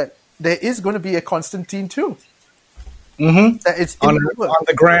drop that there is going to be a Constantine 2. Mm-hmm. That it's in On the works.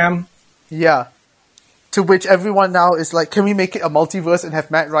 the gram. Yeah. To which everyone now is like, can we make it a multiverse and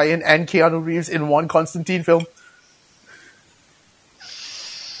have Matt Ryan and Keanu Reeves in one Constantine film?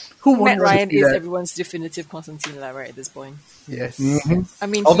 Who Matt wouldn't want to Ryan see is that? everyone's definitive Constantine right at this point. Yes. I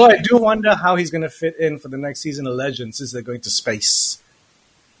mean, Although I do wonder how he's going to fit in for the next season of Legends since they're going to space.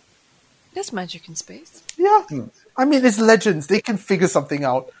 there's magic in space. Yeah. I mean, it's Legends. They can figure something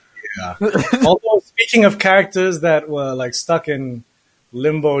out. Yeah. Although speaking of characters that were like stuck in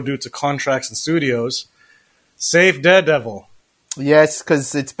limbo due to contracts and studios, save Daredevil. Yes,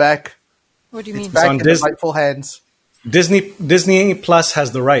 because it's back. What do you mean? Back on in the Disney. rightful hands. Disney Plus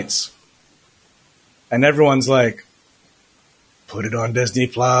has the rights, and everyone's like, "Put it on Disney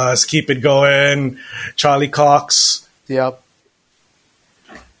Plus, keep it going." Charlie Cox Yep.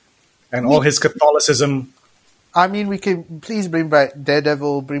 and all his Catholicism. I mean, we can please bring back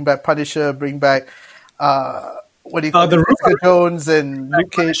Daredevil, bring back Punisher, bring back what do you call The it? Jessica rumor- Jones and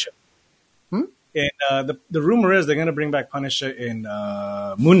Luke Cage. Punisher. And the rumor is they're going to bring back Punisher in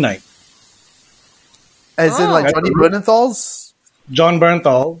Moon Knight. As in, like, Johnny Bernenthal's? John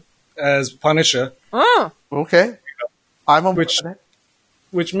Bernthal as Punisher, Oh, Okay. I'm on Which- board with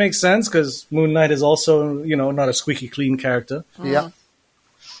which makes sense because Moon Knight is also, not a squeaky clean character. that. Yeah.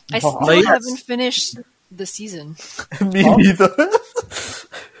 I still yes. haven't finished the season. Me neither.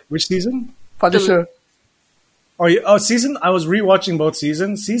 Which season? Punisher. Season. I was rewatching both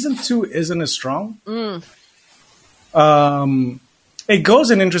seasons. Season 2 isn't as strong. It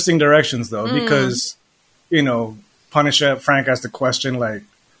goes in interesting directions though, because Punisher, Frank asked the question like,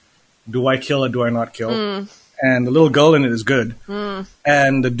 "Do I kill or do I not kill?" And the little girl in it is good,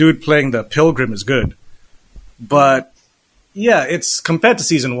 and the dude playing the Pilgrim is good. But yeah, it's compared to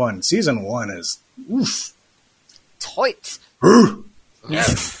season 1. Season 1 is oof. Toit.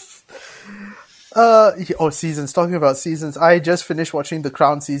 Seasons. Talking about seasons, I just finished watching The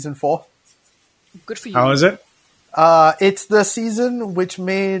Crown season 4. Good for you. How is it? It's the season which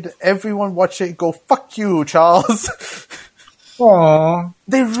made everyone watch it go, fuck you, Charles. Aww.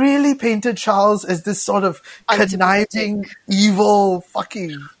 They really painted Charles as this sort of conniving, evil,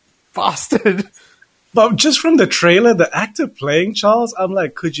 fucking bastard. But just from the trailer, the actor playing Charles, I'm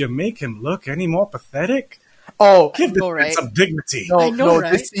like, could you make him look any more pathetic? Oh, Give this know, man right? some dignity. no,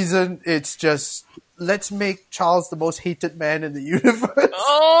 right? this season, it's just, let's make Charles the most hated man in the universe.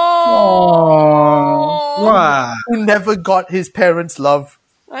 Oh, Wow. Who never got his parents' love.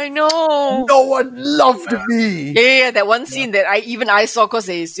 I know. No one loved me. Yeah, that one scene that I saw because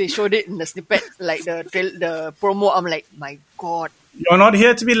they showed it in the snippet, like the promo. I'm like, my God. You're not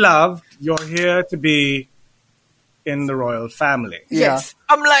here to be loved. You're here to be in the royal family. Yeah. Yes,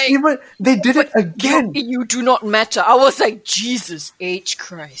 I'm like, Even they did it again. You do not matter. I was like, Jesus H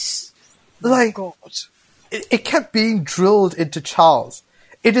Christ. Like, God. it kept being drilled into Charles.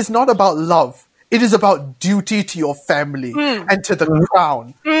 It is not about love. It is about duty to your family and to the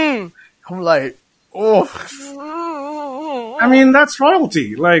crown. I'm like, oh. I mean, that's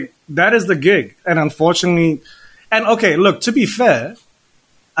royalty. Like, that is the gig. And unfortunately, and okay, look, to be fair,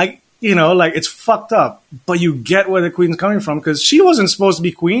 it's fucked up, but you get where the queen's coming from because she wasn't supposed to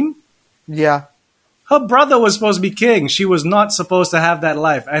be queen. Yeah. Her brother was supposed to be king. She was not supposed to have that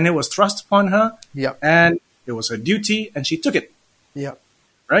life. And it was thrust upon her. Yeah. And it was her duty, and she took it. Yeah.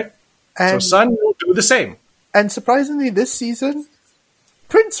 Right? And, so son will do the same. And surprisingly, this season,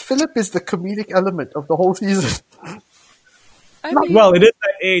 Prince Philip is the comedic element of the whole season. I mean, Well, it is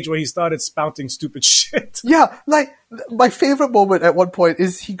that age where he started spouting stupid shit. Yeah, like, my favorite moment at one point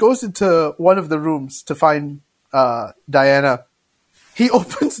is he goes into one of the rooms to find Diana. He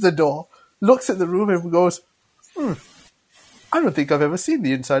opens the door, looks at the room and goes, I don't think I've ever seen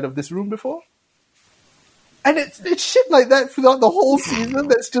the inside of this room before. And it's shit like that throughout the whole season.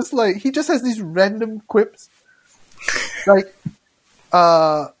 That's just like, he just has these random quips. Like,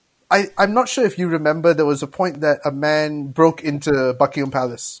 I'm not sure if you remember, there was a point that a man broke into Buckingham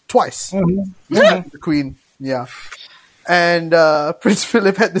Palace twice. Mm-hmm. The Queen, yeah. And Prince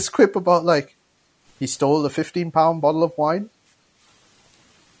Philip had this quip about, like, he stole a 15-pound bottle of wine.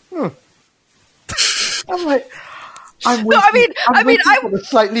 I'm like, I'm waiting for the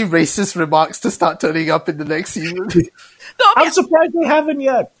slightly racist remarks to start turning up in the next season. no, I I'm mean, surprised they haven't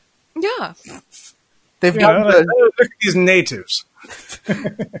yet. yeah. They've You done know, like, look at these natives.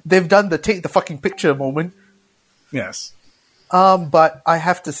 they've done the take the fucking picture moment. Yes. But I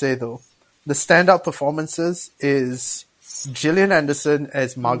have to say though, the standout performances is Gillian Anderson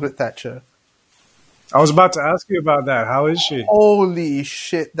as Margaret Thatcher. I was about to ask you about that. How is she? Holy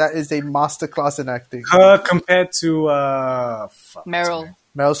shit, that is a masterclass in acting. Her compared to Meryl.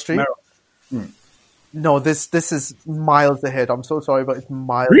 Meryl Streep? Meryl. No, this is miles ahead. I'm so sorry, but it's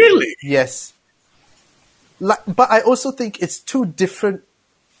miles. Really? Yes. But I also think it's two different.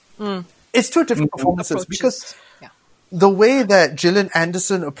 It's two different performances because Yeah. the way that Gillian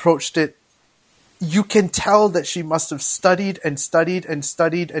Anderson approached it, you can tell that she must have studied and studied and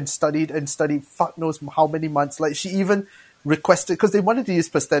studied and studied and studied. Fuck knows how many months. Like, she even requested, because they wanted to use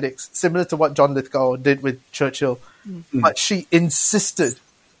prosthetics, similar to what John Lithgow did with Churchill. But she insisted,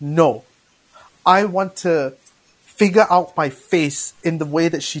 no, I want to figure out my face in the way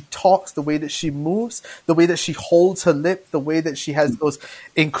that she talks, the way that she moves, the way that she holds her lip, the way that she has those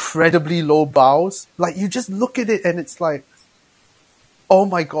incredibly low bows. Like, you just look at it and it's like, oh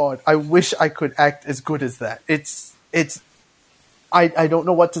my God, I wish I could act as good as that. I don't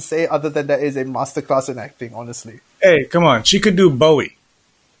know what to say other than that is a masterclass in acting, honestly. Hey, come on. She could do Bowie.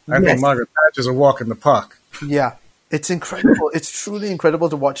 I Yes. think Margaret Thatcher's a walk in the park. Yeah, it's incredible. It's truly incredible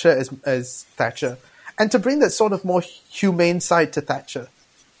to watch her as Thatcher. And to bring that sort of more humane side to Thatcher.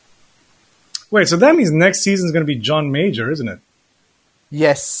 Wait, so that means next season's going to be John Major, isn't it?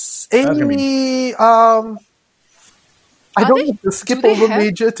 Yes. gonna Amy, I Are don't they- want to skip do they over have-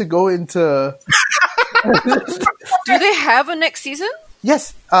 Major to go into... Do they have a next season?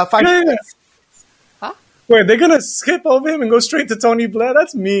 Yes, 5 Yeah. minutes. Wait, they're going to skip over him and go straight to Tony Blair?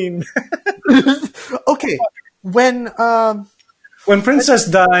 That's mean. Okay, when When Princess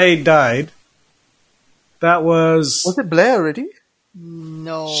Di died, that was it Blair already?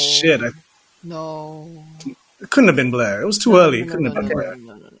 No. shit. No. It couldn't have been Blair. It was too early. It couldn't have been Blair.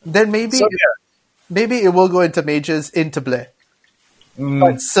 Then maybe So, yeah. maybe it will go into Majors into Blair,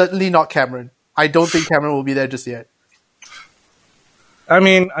 but certainly not Cameron. I don't think Cameron will be there just yet. I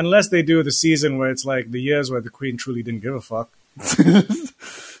mean, unless they do the season where it's like the years where the Queen truly didn't give a fuck.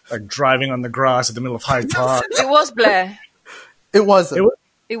 Like driving on the grass at the middle of Hyde Park. It was Blair. It wasn't. It was-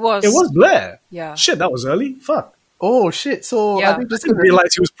 It was. It was Blair. Yeah. Shit, that was early. Fuck. Oh shit! So Yeah. I think I just didn't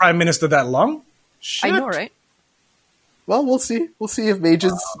realize he was prime minister that long. I Shit. know, right? well, we'll see. We'll see if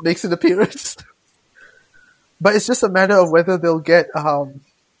Majors makes an appearance. But it's just a matter of whether they'll get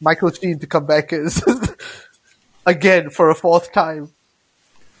Michael Sheen to come back as again for a fourth time.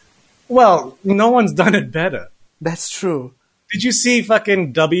 Well, no one's done it better. That's true. Did you see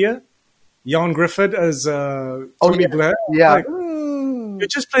fucking W? Jan Griffith as Tony Blair? Yeah. Like, you're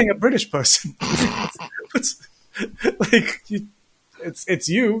just playing a British person. It's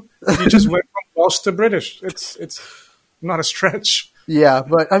you. You just went from Welsh to British. It's not a stretch. Yeah,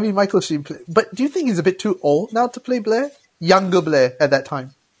 but I mean, Michael Sheen. But do you think he's a bit too old now to play Blair? Younger Blair at that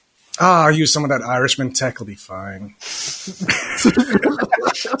time. I'll use some of that Irishman tech. Will be fine. So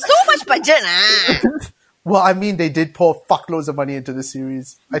much budget, Well, I mean, they did pour fuckloads of money into the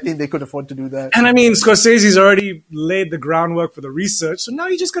series. I think they could afford to do that. And I mean, Scorsese's already laid the groundwork for the research, so now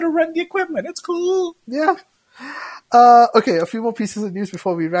you just got to rent the equipment. It's cool. Yeah. Okay, a few more pieces of news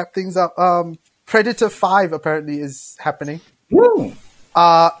before we wrap things up. Predator 5 apparently is happening. Woo.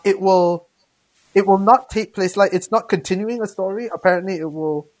 It will not take place like it's not continuing a story. Apparently, it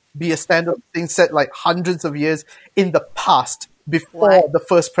will be a standard thing set like hundreds of years in the past before What? the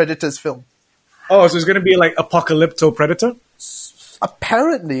first Predators film. Oh, so it's going to be like Apocalypto Predator?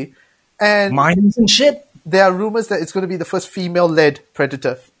 Apparently, and Mines and shit? there are rumors that it's going to be the first female-led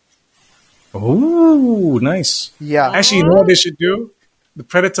Predator. Oh, nice. Yeah. Actually, you know what they should do? The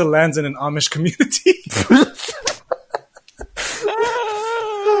Predator lands in an Amish community.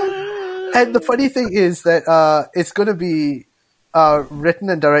 And the funny thing is that it's going to be written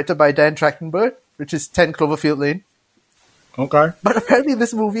and directed by Dan Trachtenberg, which is 10 Cloverfield Lane. Okay. But apparently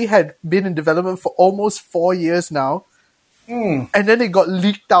this movie had been in development for almost 4 years now. And then it got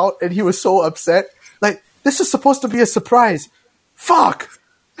leaked out and he was so upset. Like, this is supposed to be a surprise. Fuck!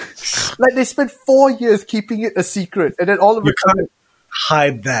 Like, they spent 4 years keeping it a secret. And then all of a You sudden... can't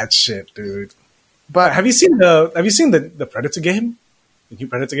hide that shit, dude. But Have you seen the Predator game? The new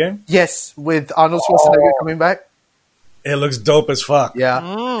Predator game? yes, with Arnold Schwarzenegger coming back. It looks dope as fuck.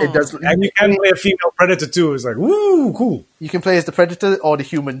 Yeah, it does. And you can play a female Predator too. It's like, woo, cool. You can play as the Predator or the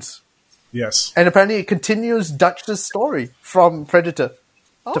humans. Yes. And apparently it continues Dutch's story from Predator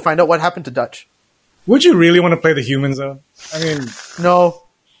to find out what happened to Dutch. Would you really want to play the humans though? I mean, No,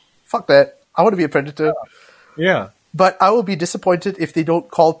 fuck that. I want to be a Predator. yeah. But I will be disappointed if they don't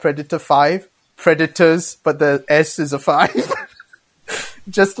call Predator 5 Predators, but the S is a 5.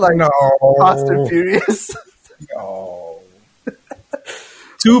 Just like No. Fast and Furious. Oh.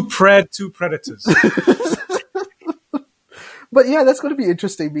 Two Predators. But yeah, that's going to be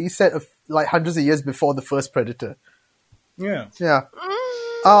interesting, being set of like hundreds of years before the first Predator. Yeah. Yeah.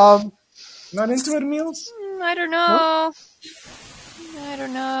 Not into it, Meals? I don't know. I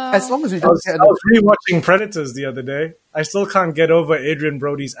don't know. As long as we I don't was get rewatching Predators the other day. I still can't get over Adrian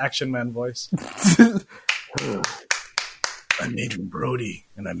Brody's Action Man voice. I'm Adrian Brody,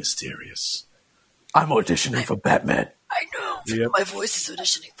 and I'm mysterious. I'm auditioning for Batman. I know. Yep. My voice is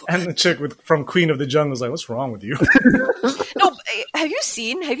auditioning for. And the chick from Queen of the Jungle was like, "What's wrong with you?" No, but, have you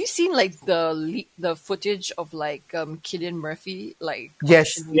seen like the footage of like Cillian Murphy like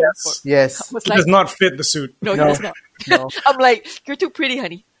Yes, auditioning yes. Yes. I was He like, does not fit the suit. no, No. he does not. No. I'm like, you're too pretty,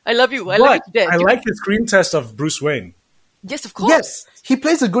 honey. I love you. I love you But to death. I like the screen test of Bruce Wayne. Yes, of course. Yes, he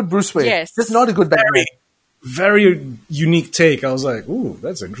plays a good Bruce Wayne. Yes. Just not a good Batman. Very unique take. I was like, "Ooh,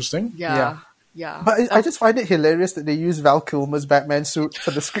 that's interesting." Yeah. Yeah. But I just find it hilarious that they use Val Kilmer's Batman suit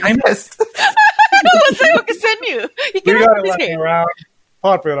for the screen I know. test. That's what I can send you. He We can got have it his lying hair. around.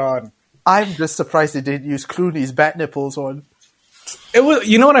 Pop it on. I'm just surprised they didn't use Clooney's bat nipples on. It was.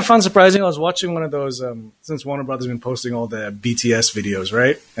 You know what I found surprising? I was watching one of those since Warner Brothers has been posting all the BTS videos,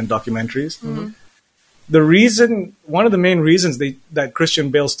 right, and documentaries. One of the main reasons that Christian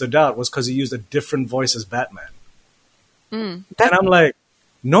Bale stood out was because he used a different voice as Batman. And I'm like,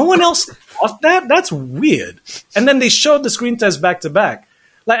 no one else thought that? That's weird. And then they showed the screen test back to back.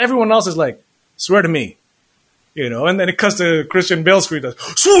 Like everyone else is like, swear to me. You know, and then it cuts to Christian Bale's screen test.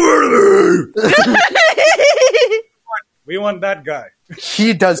 Swear to me! We want that guy.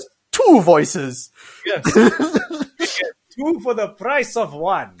 He does two voices. Yes. Two for the price of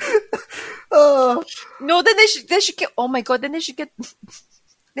one. No, then they should get. Oh my god! Then they should get.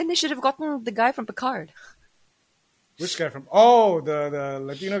 Then they should have gotten the guy from Picard. Which guy from? Oh, the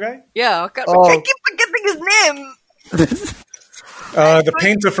Latino guy? Yeah, I Oh. keep forgetting his name. The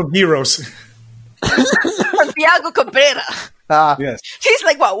painter from Heroes. Santiago Cabrera. Yes. He's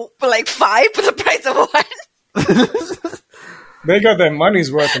like what? Like 5 for the price of 1. They got their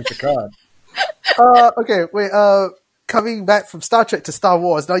money's worth in Picard. Okay, wait. coming back from Star Trek to Star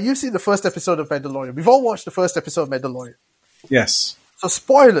Wars. Now, you've seen the first episode of Mandalorian. We've all watched the first episode of Mandalorian. Yes. So,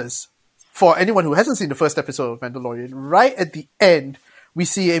 spoilers for anyone who hasn't seen the first episode of Mandalorian. Right at the end, we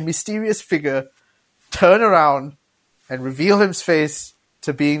see a mysterious figure turn around and reveal his face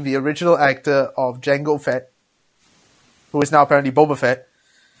to being the original actor of Jango Fett, who is now apparently Boba Fett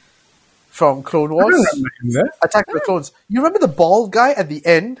from Clone Wars. Attack of the Clones. You remember the bald guy at the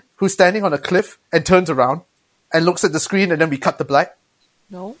end who's standing on a cliff and turns around and looks at the screen and then we cut to black?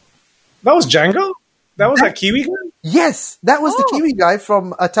 No. That was Django? That was that Kiwi guy? Yes, that was the Kiwi guy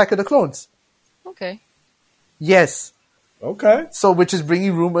from Attack of the Clones. Okay. Yes. Okay. So, which is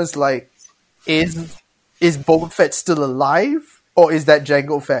bringing rumors like, is Boba Fett still alive, or is that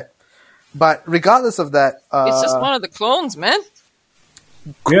Jango Fett? But regardless of that, it's just one of the clones, man.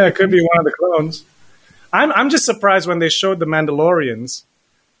 Yeah, it could be one of the clones. I'm just surprised when they showed the Mandalorians.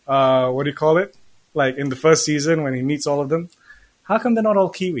 What do you call it? Like in the first season when he meets all of them. How come they're not all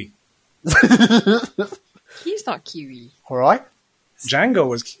Kiwi? He's not Kiwi. All right. Django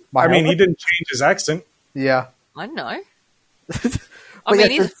was. I mean, he didn't change his accent. Yeah. I know. But I mean, yeah,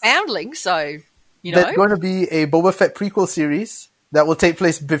 he's a foundling, so you know. There's going to be a Boba Fett prequel series that will take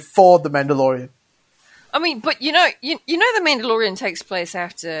place before The Mandalorian. I mean, but you know, the Mandalorian takes place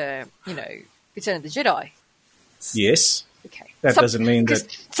after Return of the Jedi. Yes. Okay. That doesn't mean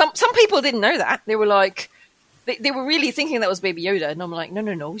that. Some people didn't know that. They were like, they were really thinking that was Baby Yoda, and I'm like, no,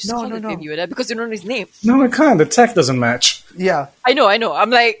 we just call it Baby Yoda because you don't know his name. No, it can't. The tech doesn't match. Yeah. I know. I'm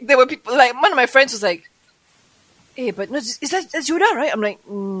like, there were people like one of my friends was like, "Hey, but no, that's Yoda, right?" I'm like,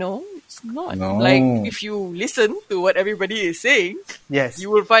 "No, it's not." No. Like, if you listen to what everybody is saying, Yes. you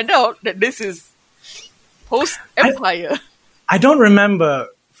will find out that this is post Empire. I don't remember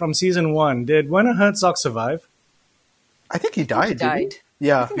from season 1. Did Werner Herzog survive? I think he died. He died.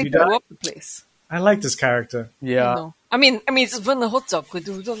 Yeah. I think they He blew died? up the place. I like this character. Yeah. No. I mean, it's Werner Herzog. We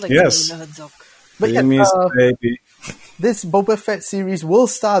don't like Yes. Werner Herzog. But yeah, Jimmy's baby. this Boba Fett series will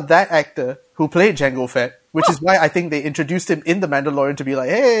star that actor who played Jango Fett, which is why I think they introduced him in The Mandalorian to be like,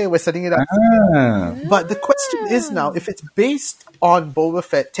 hey, we're setting it up. Ah. But the question is now, if it's based on Boba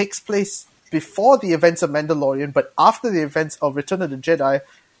Fett, takes place before the events of Mandalorian, but after the events of Return of the Jedi,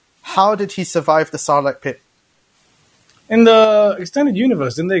 how did he survive the Sarlacc pit? In the extended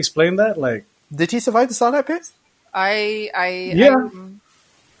universe, didn't they explain that? Like, Did he survive the Sarlacc pit?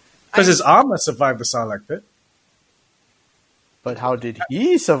 because his armor survived the Sarlacc pit. But how did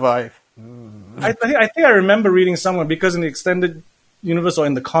he survive? I think I remember reading somewhere because in the extended universe or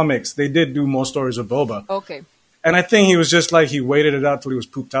in the comics, they did do more stories with Boba. Okay. And I think he was just like, he waited it out till he was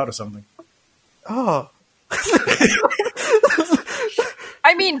pooped out or something. Oh.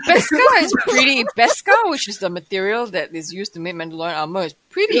 I mean, Beskar, which is the material that is used to make Mandalorian armor, is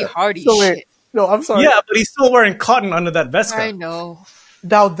pretty hardy So shit. wait, no, I'm sorry. Yeah, but he's still wearing cotton under that vest. I know.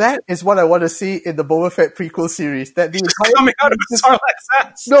 Now that is what I want to see in the Boba Fett prequel series. That the entire Coming out of his Sarlacc's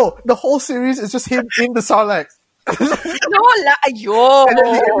ass. no, the whole series is just him in the Sarlacc. Yo. And then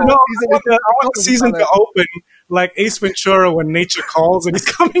the end of No, the season I is want the season to open like Ace Ventura when nature calls and he's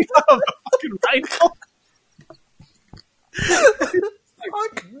coming out of the fucking rifle.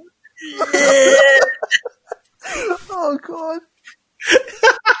 Oh god.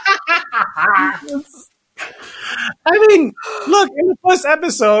 I mean, look, in the first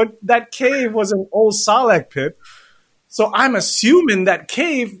episode, that cave was an old Sarlacc pit. So I'm assuming that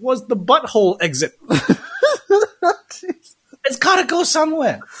cave was the butthole exit. It's gotta go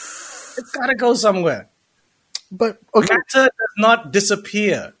somewhere. It's gotta go somewhere. But okay, Matter does not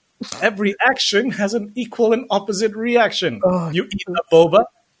disappear. Every action has an equal and opposite reaction. You eat a boba,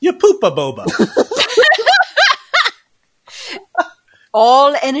 you poop a boba.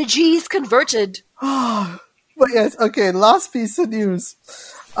 All energy is converted. but yes, okay, last piece of news.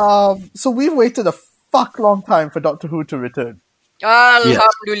 So we've waited a fuck long time for Doctor Who to return.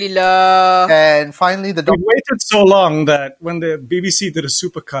 Alhamdulillah. And finally the We Doctor waited so long that when the BBC did a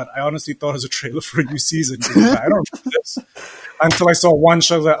supercut, I honestly thought it was a trailer for a new season. I don't know this. Until I saw one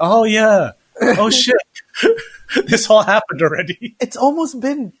show, I was like, oh yeah, oh shit, this all happened already. It's almost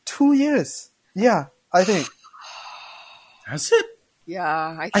been 2 years. Yeah, I think. That's it. Yeah,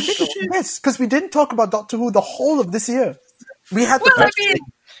 I I think think so. yes, because we didn't talk about Doctor Who the whole of this year. We had the Well, I mean,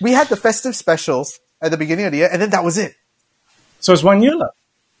 we had the festive special at the beginning of the year, and then that was it. So it's 1 year left.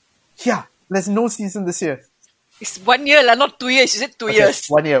 Yeah, there's no season this year. it's 1 year, not 2 years. You said 2 years.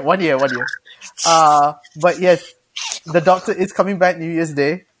 1 year. But yes, the Doctor is coming back New Year's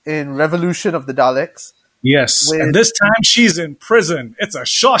Day in Revolution of the Daleks, Yes, With- and this time she's in prison. It's a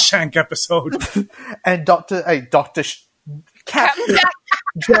Shawshank episode. and Captain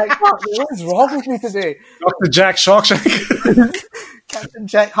Jack Harkness, what is wrong with me today? Dr. Jack Shawshank. Captain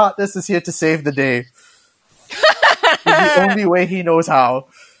Jack Harkness is here to save the day. It's the only way he knows how.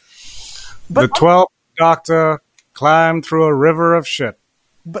 The 12th Doctor climbed through a river of shit.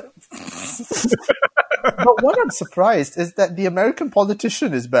 But but what I'm surprised is that the American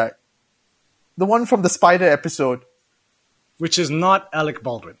politician is back. The one from the Spider episode. Which is not Alec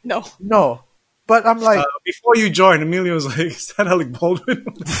Baldwin. No. But I'm like... before you joined, Emilio was like, is that Alec Baldwin?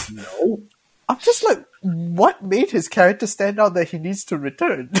 No. I'm just like, what made his character stand out that he needs to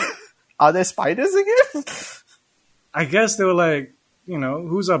return? Are there spiders again? I guess they were like,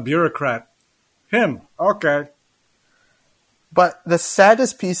 who's a bureaucrat? Him. Okay. But the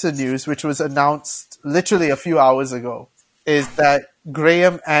saddest piece of news, which was announced literally a few hours ago, is that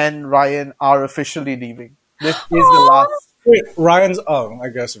Graham and Ryan are officially leaving. This is the last... Wait, Ryan's... Oh, I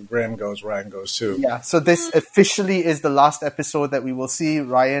guess if Graham goes, Ryan goes too. Yeah, so this officially is the last episode that we will see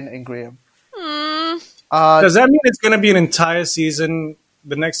Ryan and Graham. Does that mean it's going to be an entire season?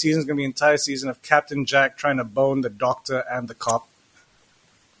 The next season is going to be an entire season of Captain Jack trying to bone the Doctor and the cop?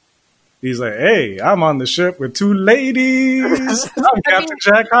 He's like, hey, I'm on the ship with two ladies. I'm Captain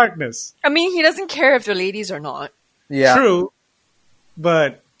Jack Harkness. I mean, he doesn't care if they're ladies or not. Yeah. True,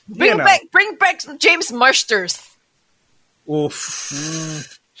 but bring back James Marsters.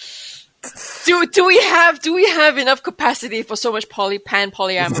 Oof. Do we have enough capacity for so much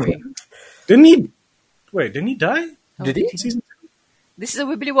polyamory? Didn't he die? Did he? In season 2? This is a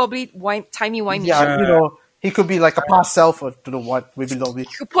wibbly wobbly, timey-wimey. Yeah, he could be like a past self or to the what wibbly wobbly.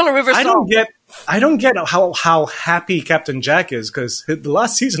 You could pull a river song. I don't get how happy Captain Jack is, because the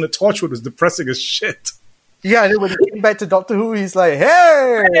last season of Torchwood was depressing as shit. Yeah, and then when he came back to Doctor Who, he's like,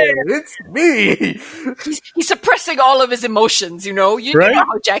 hey, it's me. He's suppressing all of his emotions, You Right? know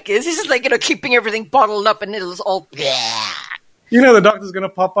how Jack is. He's just like, keeping everything bottled up and it's all... The Doctor's going to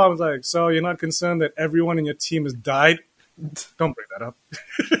pop up and was like, so you're not concerned that everyone in your team has died? Don't bring that up.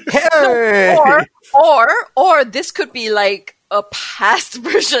 Hey! Or this could be like a past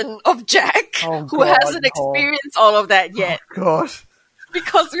version of Jack who hasn't experienced all of that yet. Oh, God.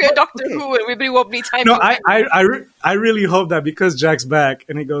 Because we are Doctor Who and wibbly wobbly time. No, I really hope that because Jack's back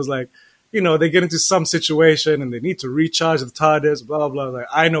and he goes like, they get into some situation and they need to recharge the TARDIS, blah, blah, blah. Like,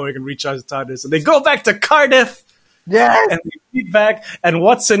 I know we can recharge the TARDIS. And they go back to Cardiff. Yes. And they meet back. And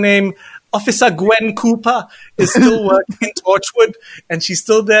what's her name? Officer Gwen Cooper is still working in Torchwood. And she's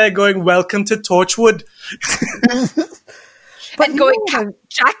still there going, welcome to Torchwood. And going,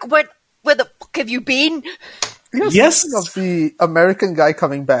 Jack, where the fuck have you been? Yes. Of the American guy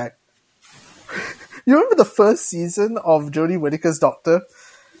coming back. You remember the first season of Jodie Whittaker's Doctor?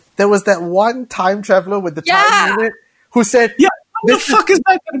 There was that one time traveler with the time unit who said, yeah, how the fuck is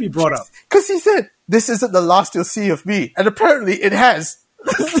that going to be brought up? Because he said, this isn't the last you'll see of me. And apparently it has.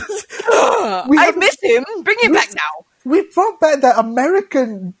 I miss him. Bring him back now. We brought back that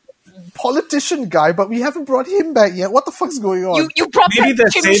American politician guy, but we haven't brought him back yet. What the fuck's going on? You brought Maybe back they're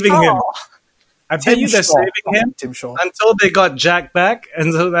Tim saving Shaw. him. I bet you they're saving him Tim Shaw. until they got Jack back,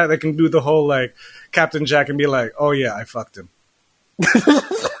 and so that they can do the whole like Captain Jack and be like, "Oh yeah, I fucked him."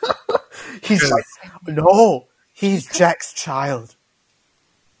 He's like, no, he's Jack's child.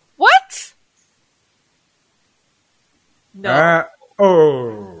 What? No.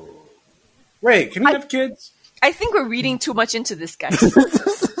 Wait, can you have kids? I think we're reading too much into this, guys.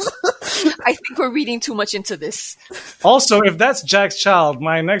 I think we're reading too much into this. Also, if that's Jack's child,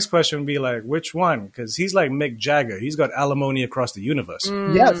 my next question would be like, which one? Because he's like Mick Jagger. He's got alimony across the universe.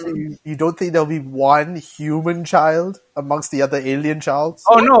 Yeah, so you don't think there'll be one human child amongst the other alien childs?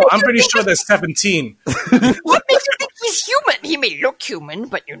 Oh no, I'm pretty sure there's 17. What makes you think he's human? He may look human,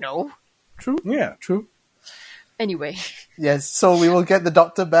 but True. Yeah. True. Anyway. Yes, so we will get the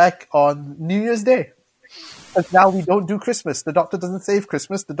Doctor back on New Year's Day. Because now we don't do Christmas. The Doctor doesn't save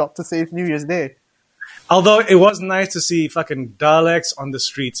Christmas. The Doctor saves New Year's Day. Although it was nice to see fucking Daleks on the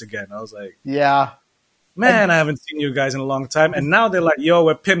streets again. I was like, yeah. Man, I haven't seen you guys in a long time. And now they're like, yo,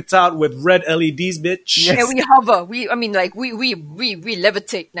 we're pimped out with red LEDs, bitch. Yes. Yeah, we hover. We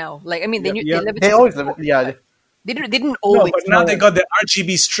levitate now. Like, I mean, they levitate. They always levitate. Yeah. They didn't No, always. but now they got the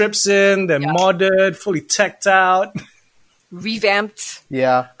RGB strips in. They're modded, fully teched out. Revamped.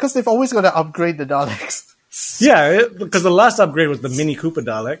 Yeah. Because they've always got to upgrade the Daleks. Yeah, because the last upgrade was the Mini Cooper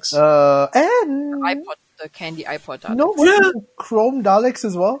Daleks. And The candy iPod. no, Yeah. Chrome Daleks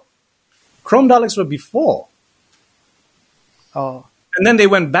as well. Chrome Daleks were before. Oh. And then they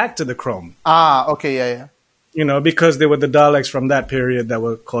went back to the Chrome. Okay, yeah. Because they were the Daleks from that period that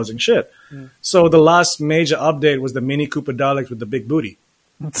were causing shit. So the last major update was the Mini Cooper Daleks with the big booty.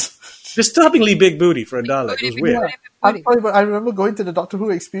 Disturbingly big booty for a Dalek. It was weird. I remember going to the Doctor Who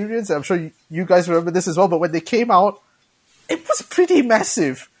experience. I'm sure you guys remember this as well. But when they came out, it was pretty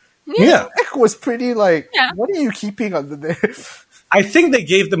massive. Yeah. The neck was pretty like, what are you keeping under there? I think they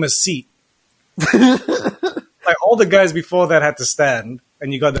gave them a seat. Like all the guys before that had to stand,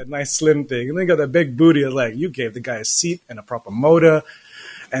 and you got that nice slim thing, and then you got that big booty. Like you gave the guy a seat and a proper motor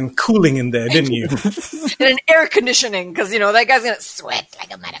and cooling in there, didn't you? And an air conditioning, because that guy's gonna sweat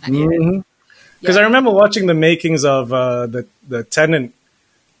like a motherfucker. Because I remember watching the makings of the Tennant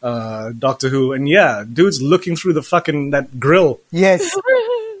Doctor Who, and dude's looking through the fucking that grill. Yes,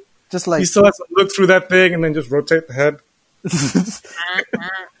 just like he still has to look through that thing and then just rotate the head.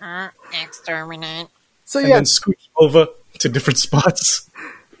 Exterminate. So and then scooch over to different spots.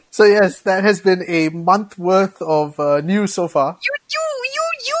 So yes, that has been a month worth of news so far. You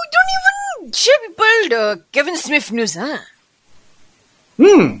don't even share people the Kevin Smith news, huh?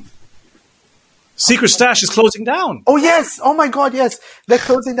 Secret Stash is closing down. Oh yes! Oh my god, yes! They're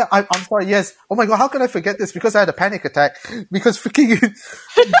closing down. I'm sorry, yes. Oh my god, how could I forget this? Because I had a panic attack. Because freaking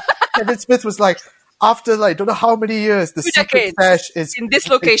Kevin Smith was like, after like don't know how many years, the Secret Stash is in this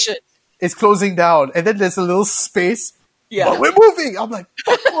location. It's closing down, and then there's a little space. Yeah, but we're moving. I'm like,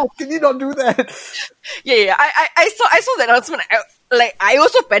 oh, can you not do that? Yeah. I saw the announcement. I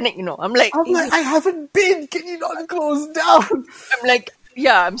also panicked. I'm like, I haven't been. Can you not close down? I'm like,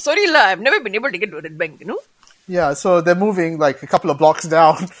 yeah, I'm sorry, lah. I've never been able to get to that bank. Yeah, so they're moving like a couple of blocks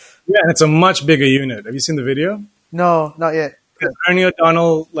down. Yeah, it's a much bigger unit. Have you seen the video? No, not yet. Ernie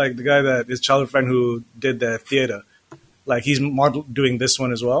O'Donnell, like the guy that his childhood friend who did the theater, like he's doing this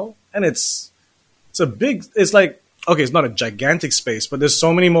one as well, and it's a big. It's like okay, it's not a gigantic space, but there's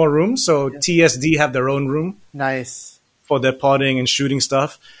so many more rooms. So TSD have their own room. Nice for their podding and shooting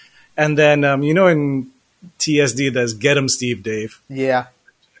stuff, and then in TSD there's Get 'em Steve Dave. Yeah.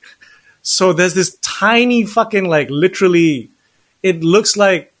 So there's this tiny fucking like literally, it looks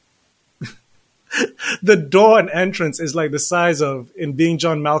like the door and entrance is like the size of in Being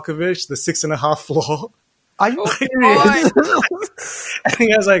John Malkovich, the 6.5 floor. Are you serious? And he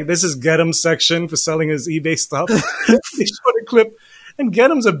has like this is Get 'em section for selling his eBay stuff. They showed a clip, and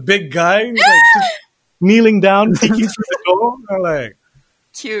Get 'em's a big guy. He's like just kneeling down, peeking through the door. I'm like,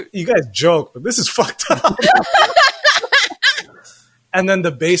 cute. You guys joke, but this is fucked up. And then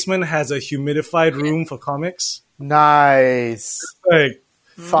the basement has a humidified room for comics. Nice. Like,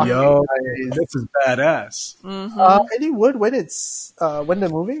 nice. This is badass. Mm-hmm. Any word when when they're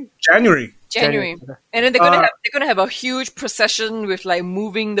moving? January. And then they're gonna have a huge procession with like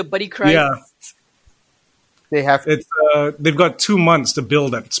moving the Buddy Christ. Yeah. They have. It's they've got 2 months to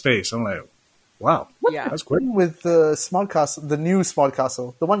build that space. I'm like, wow, that's quick. With the Smart Castle, the new Smart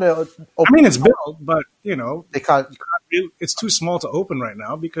Castle, the one that. I mean, it's built, but they can't. It's too small to open right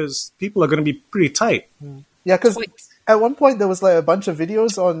now because people are going to be pretty tight. Yeah, because at one point there was like a bunch of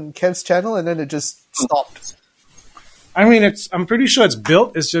videos on Kev's channel, and then it just stopped. I mean, I'm pretty sure it's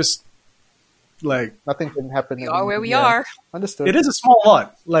built. It's just like nothing can happen. We are where we are. Understood. It is a small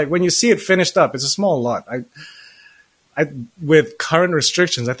lot. Like when you see it finished up, it's a small lot. I with current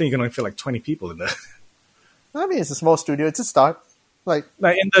restrictions, I think you can only fit like 20 people in there. I mean, it's a small studio. It's a start. Like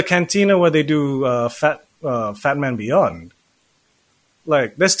in the cantina where they do Fat Man Beyond,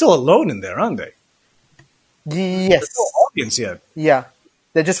 like they're still alone in there, aren't they? Yes. There's no audience yet. Yeah,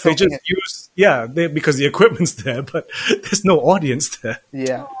 they just use because the equipment's there, but there's no audience there.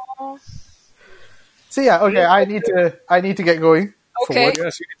 Yeah. So yeah, okay. I need to get going. Okay.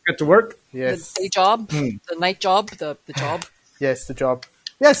 Yes, you need to get to work. Yes. The day job, the night job, the job. Yes, the job.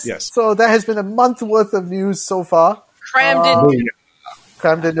 Yes. So that has been a month worth of news so far.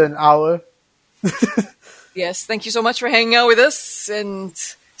 Crammed into an hour. Yes, thank you so much for hanging out with us and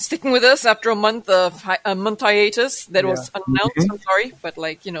sticking with us after a month hiatus that was unannounced. I'm sorry, but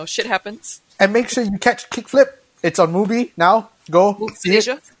shit happens. And make sure you catch Kickflip. It's on Mubi now. Go see it.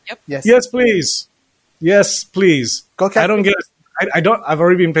 Yep. Yes, please. Yes, please. Go catch. I don't get. I don't. I've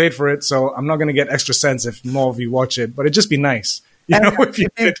already been paid for it, so I'm not going to get extra cents if more of you watch it. But it'd just be nice. If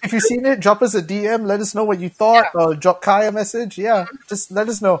you've seen it, drop us a DM. Let us know what you thought, or drop Kai a message. Yeah, just let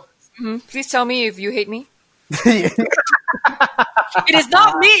us know. Mm-hmm. Please tell me if you hate me. It is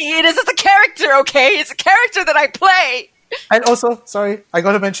not me. It is just a character. Okay, it's a character that I play. And also, sorry, I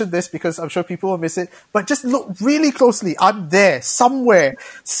got to mention this because I'm sure people will miss it. But just look really closely. I'm there somewhere.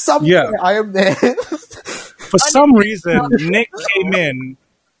 I am there. For some reason, Nick came in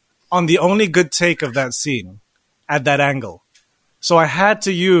on the only good take of that scene at that angle. So I had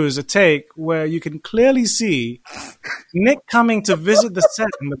to use a take where you can clearly see Nick coming to visit the set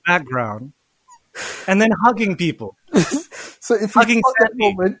in the background and then hugging people. So if you saw that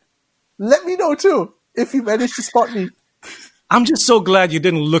moment, let me know too if you managed to spot me. I'm just so glad you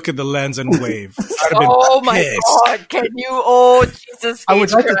didn't look at the lens and wave. I'd have been Oh my pissed. god, can you? Oh, Jesus. I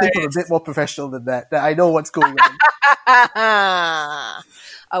would like to think Christ. I'm a bit more professional than that I know what's going on. I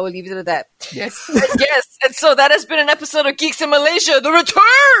will leave it at that. Yes. Yes, and so that has been an episode of Geeks in Malaysia, The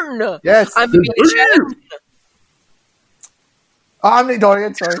Return! Yes. I'm Billy Shannon. I'm Nick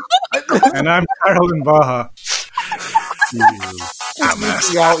Dorian, sorry. And I'm Carolyn Baha.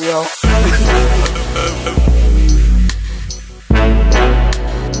 Yo.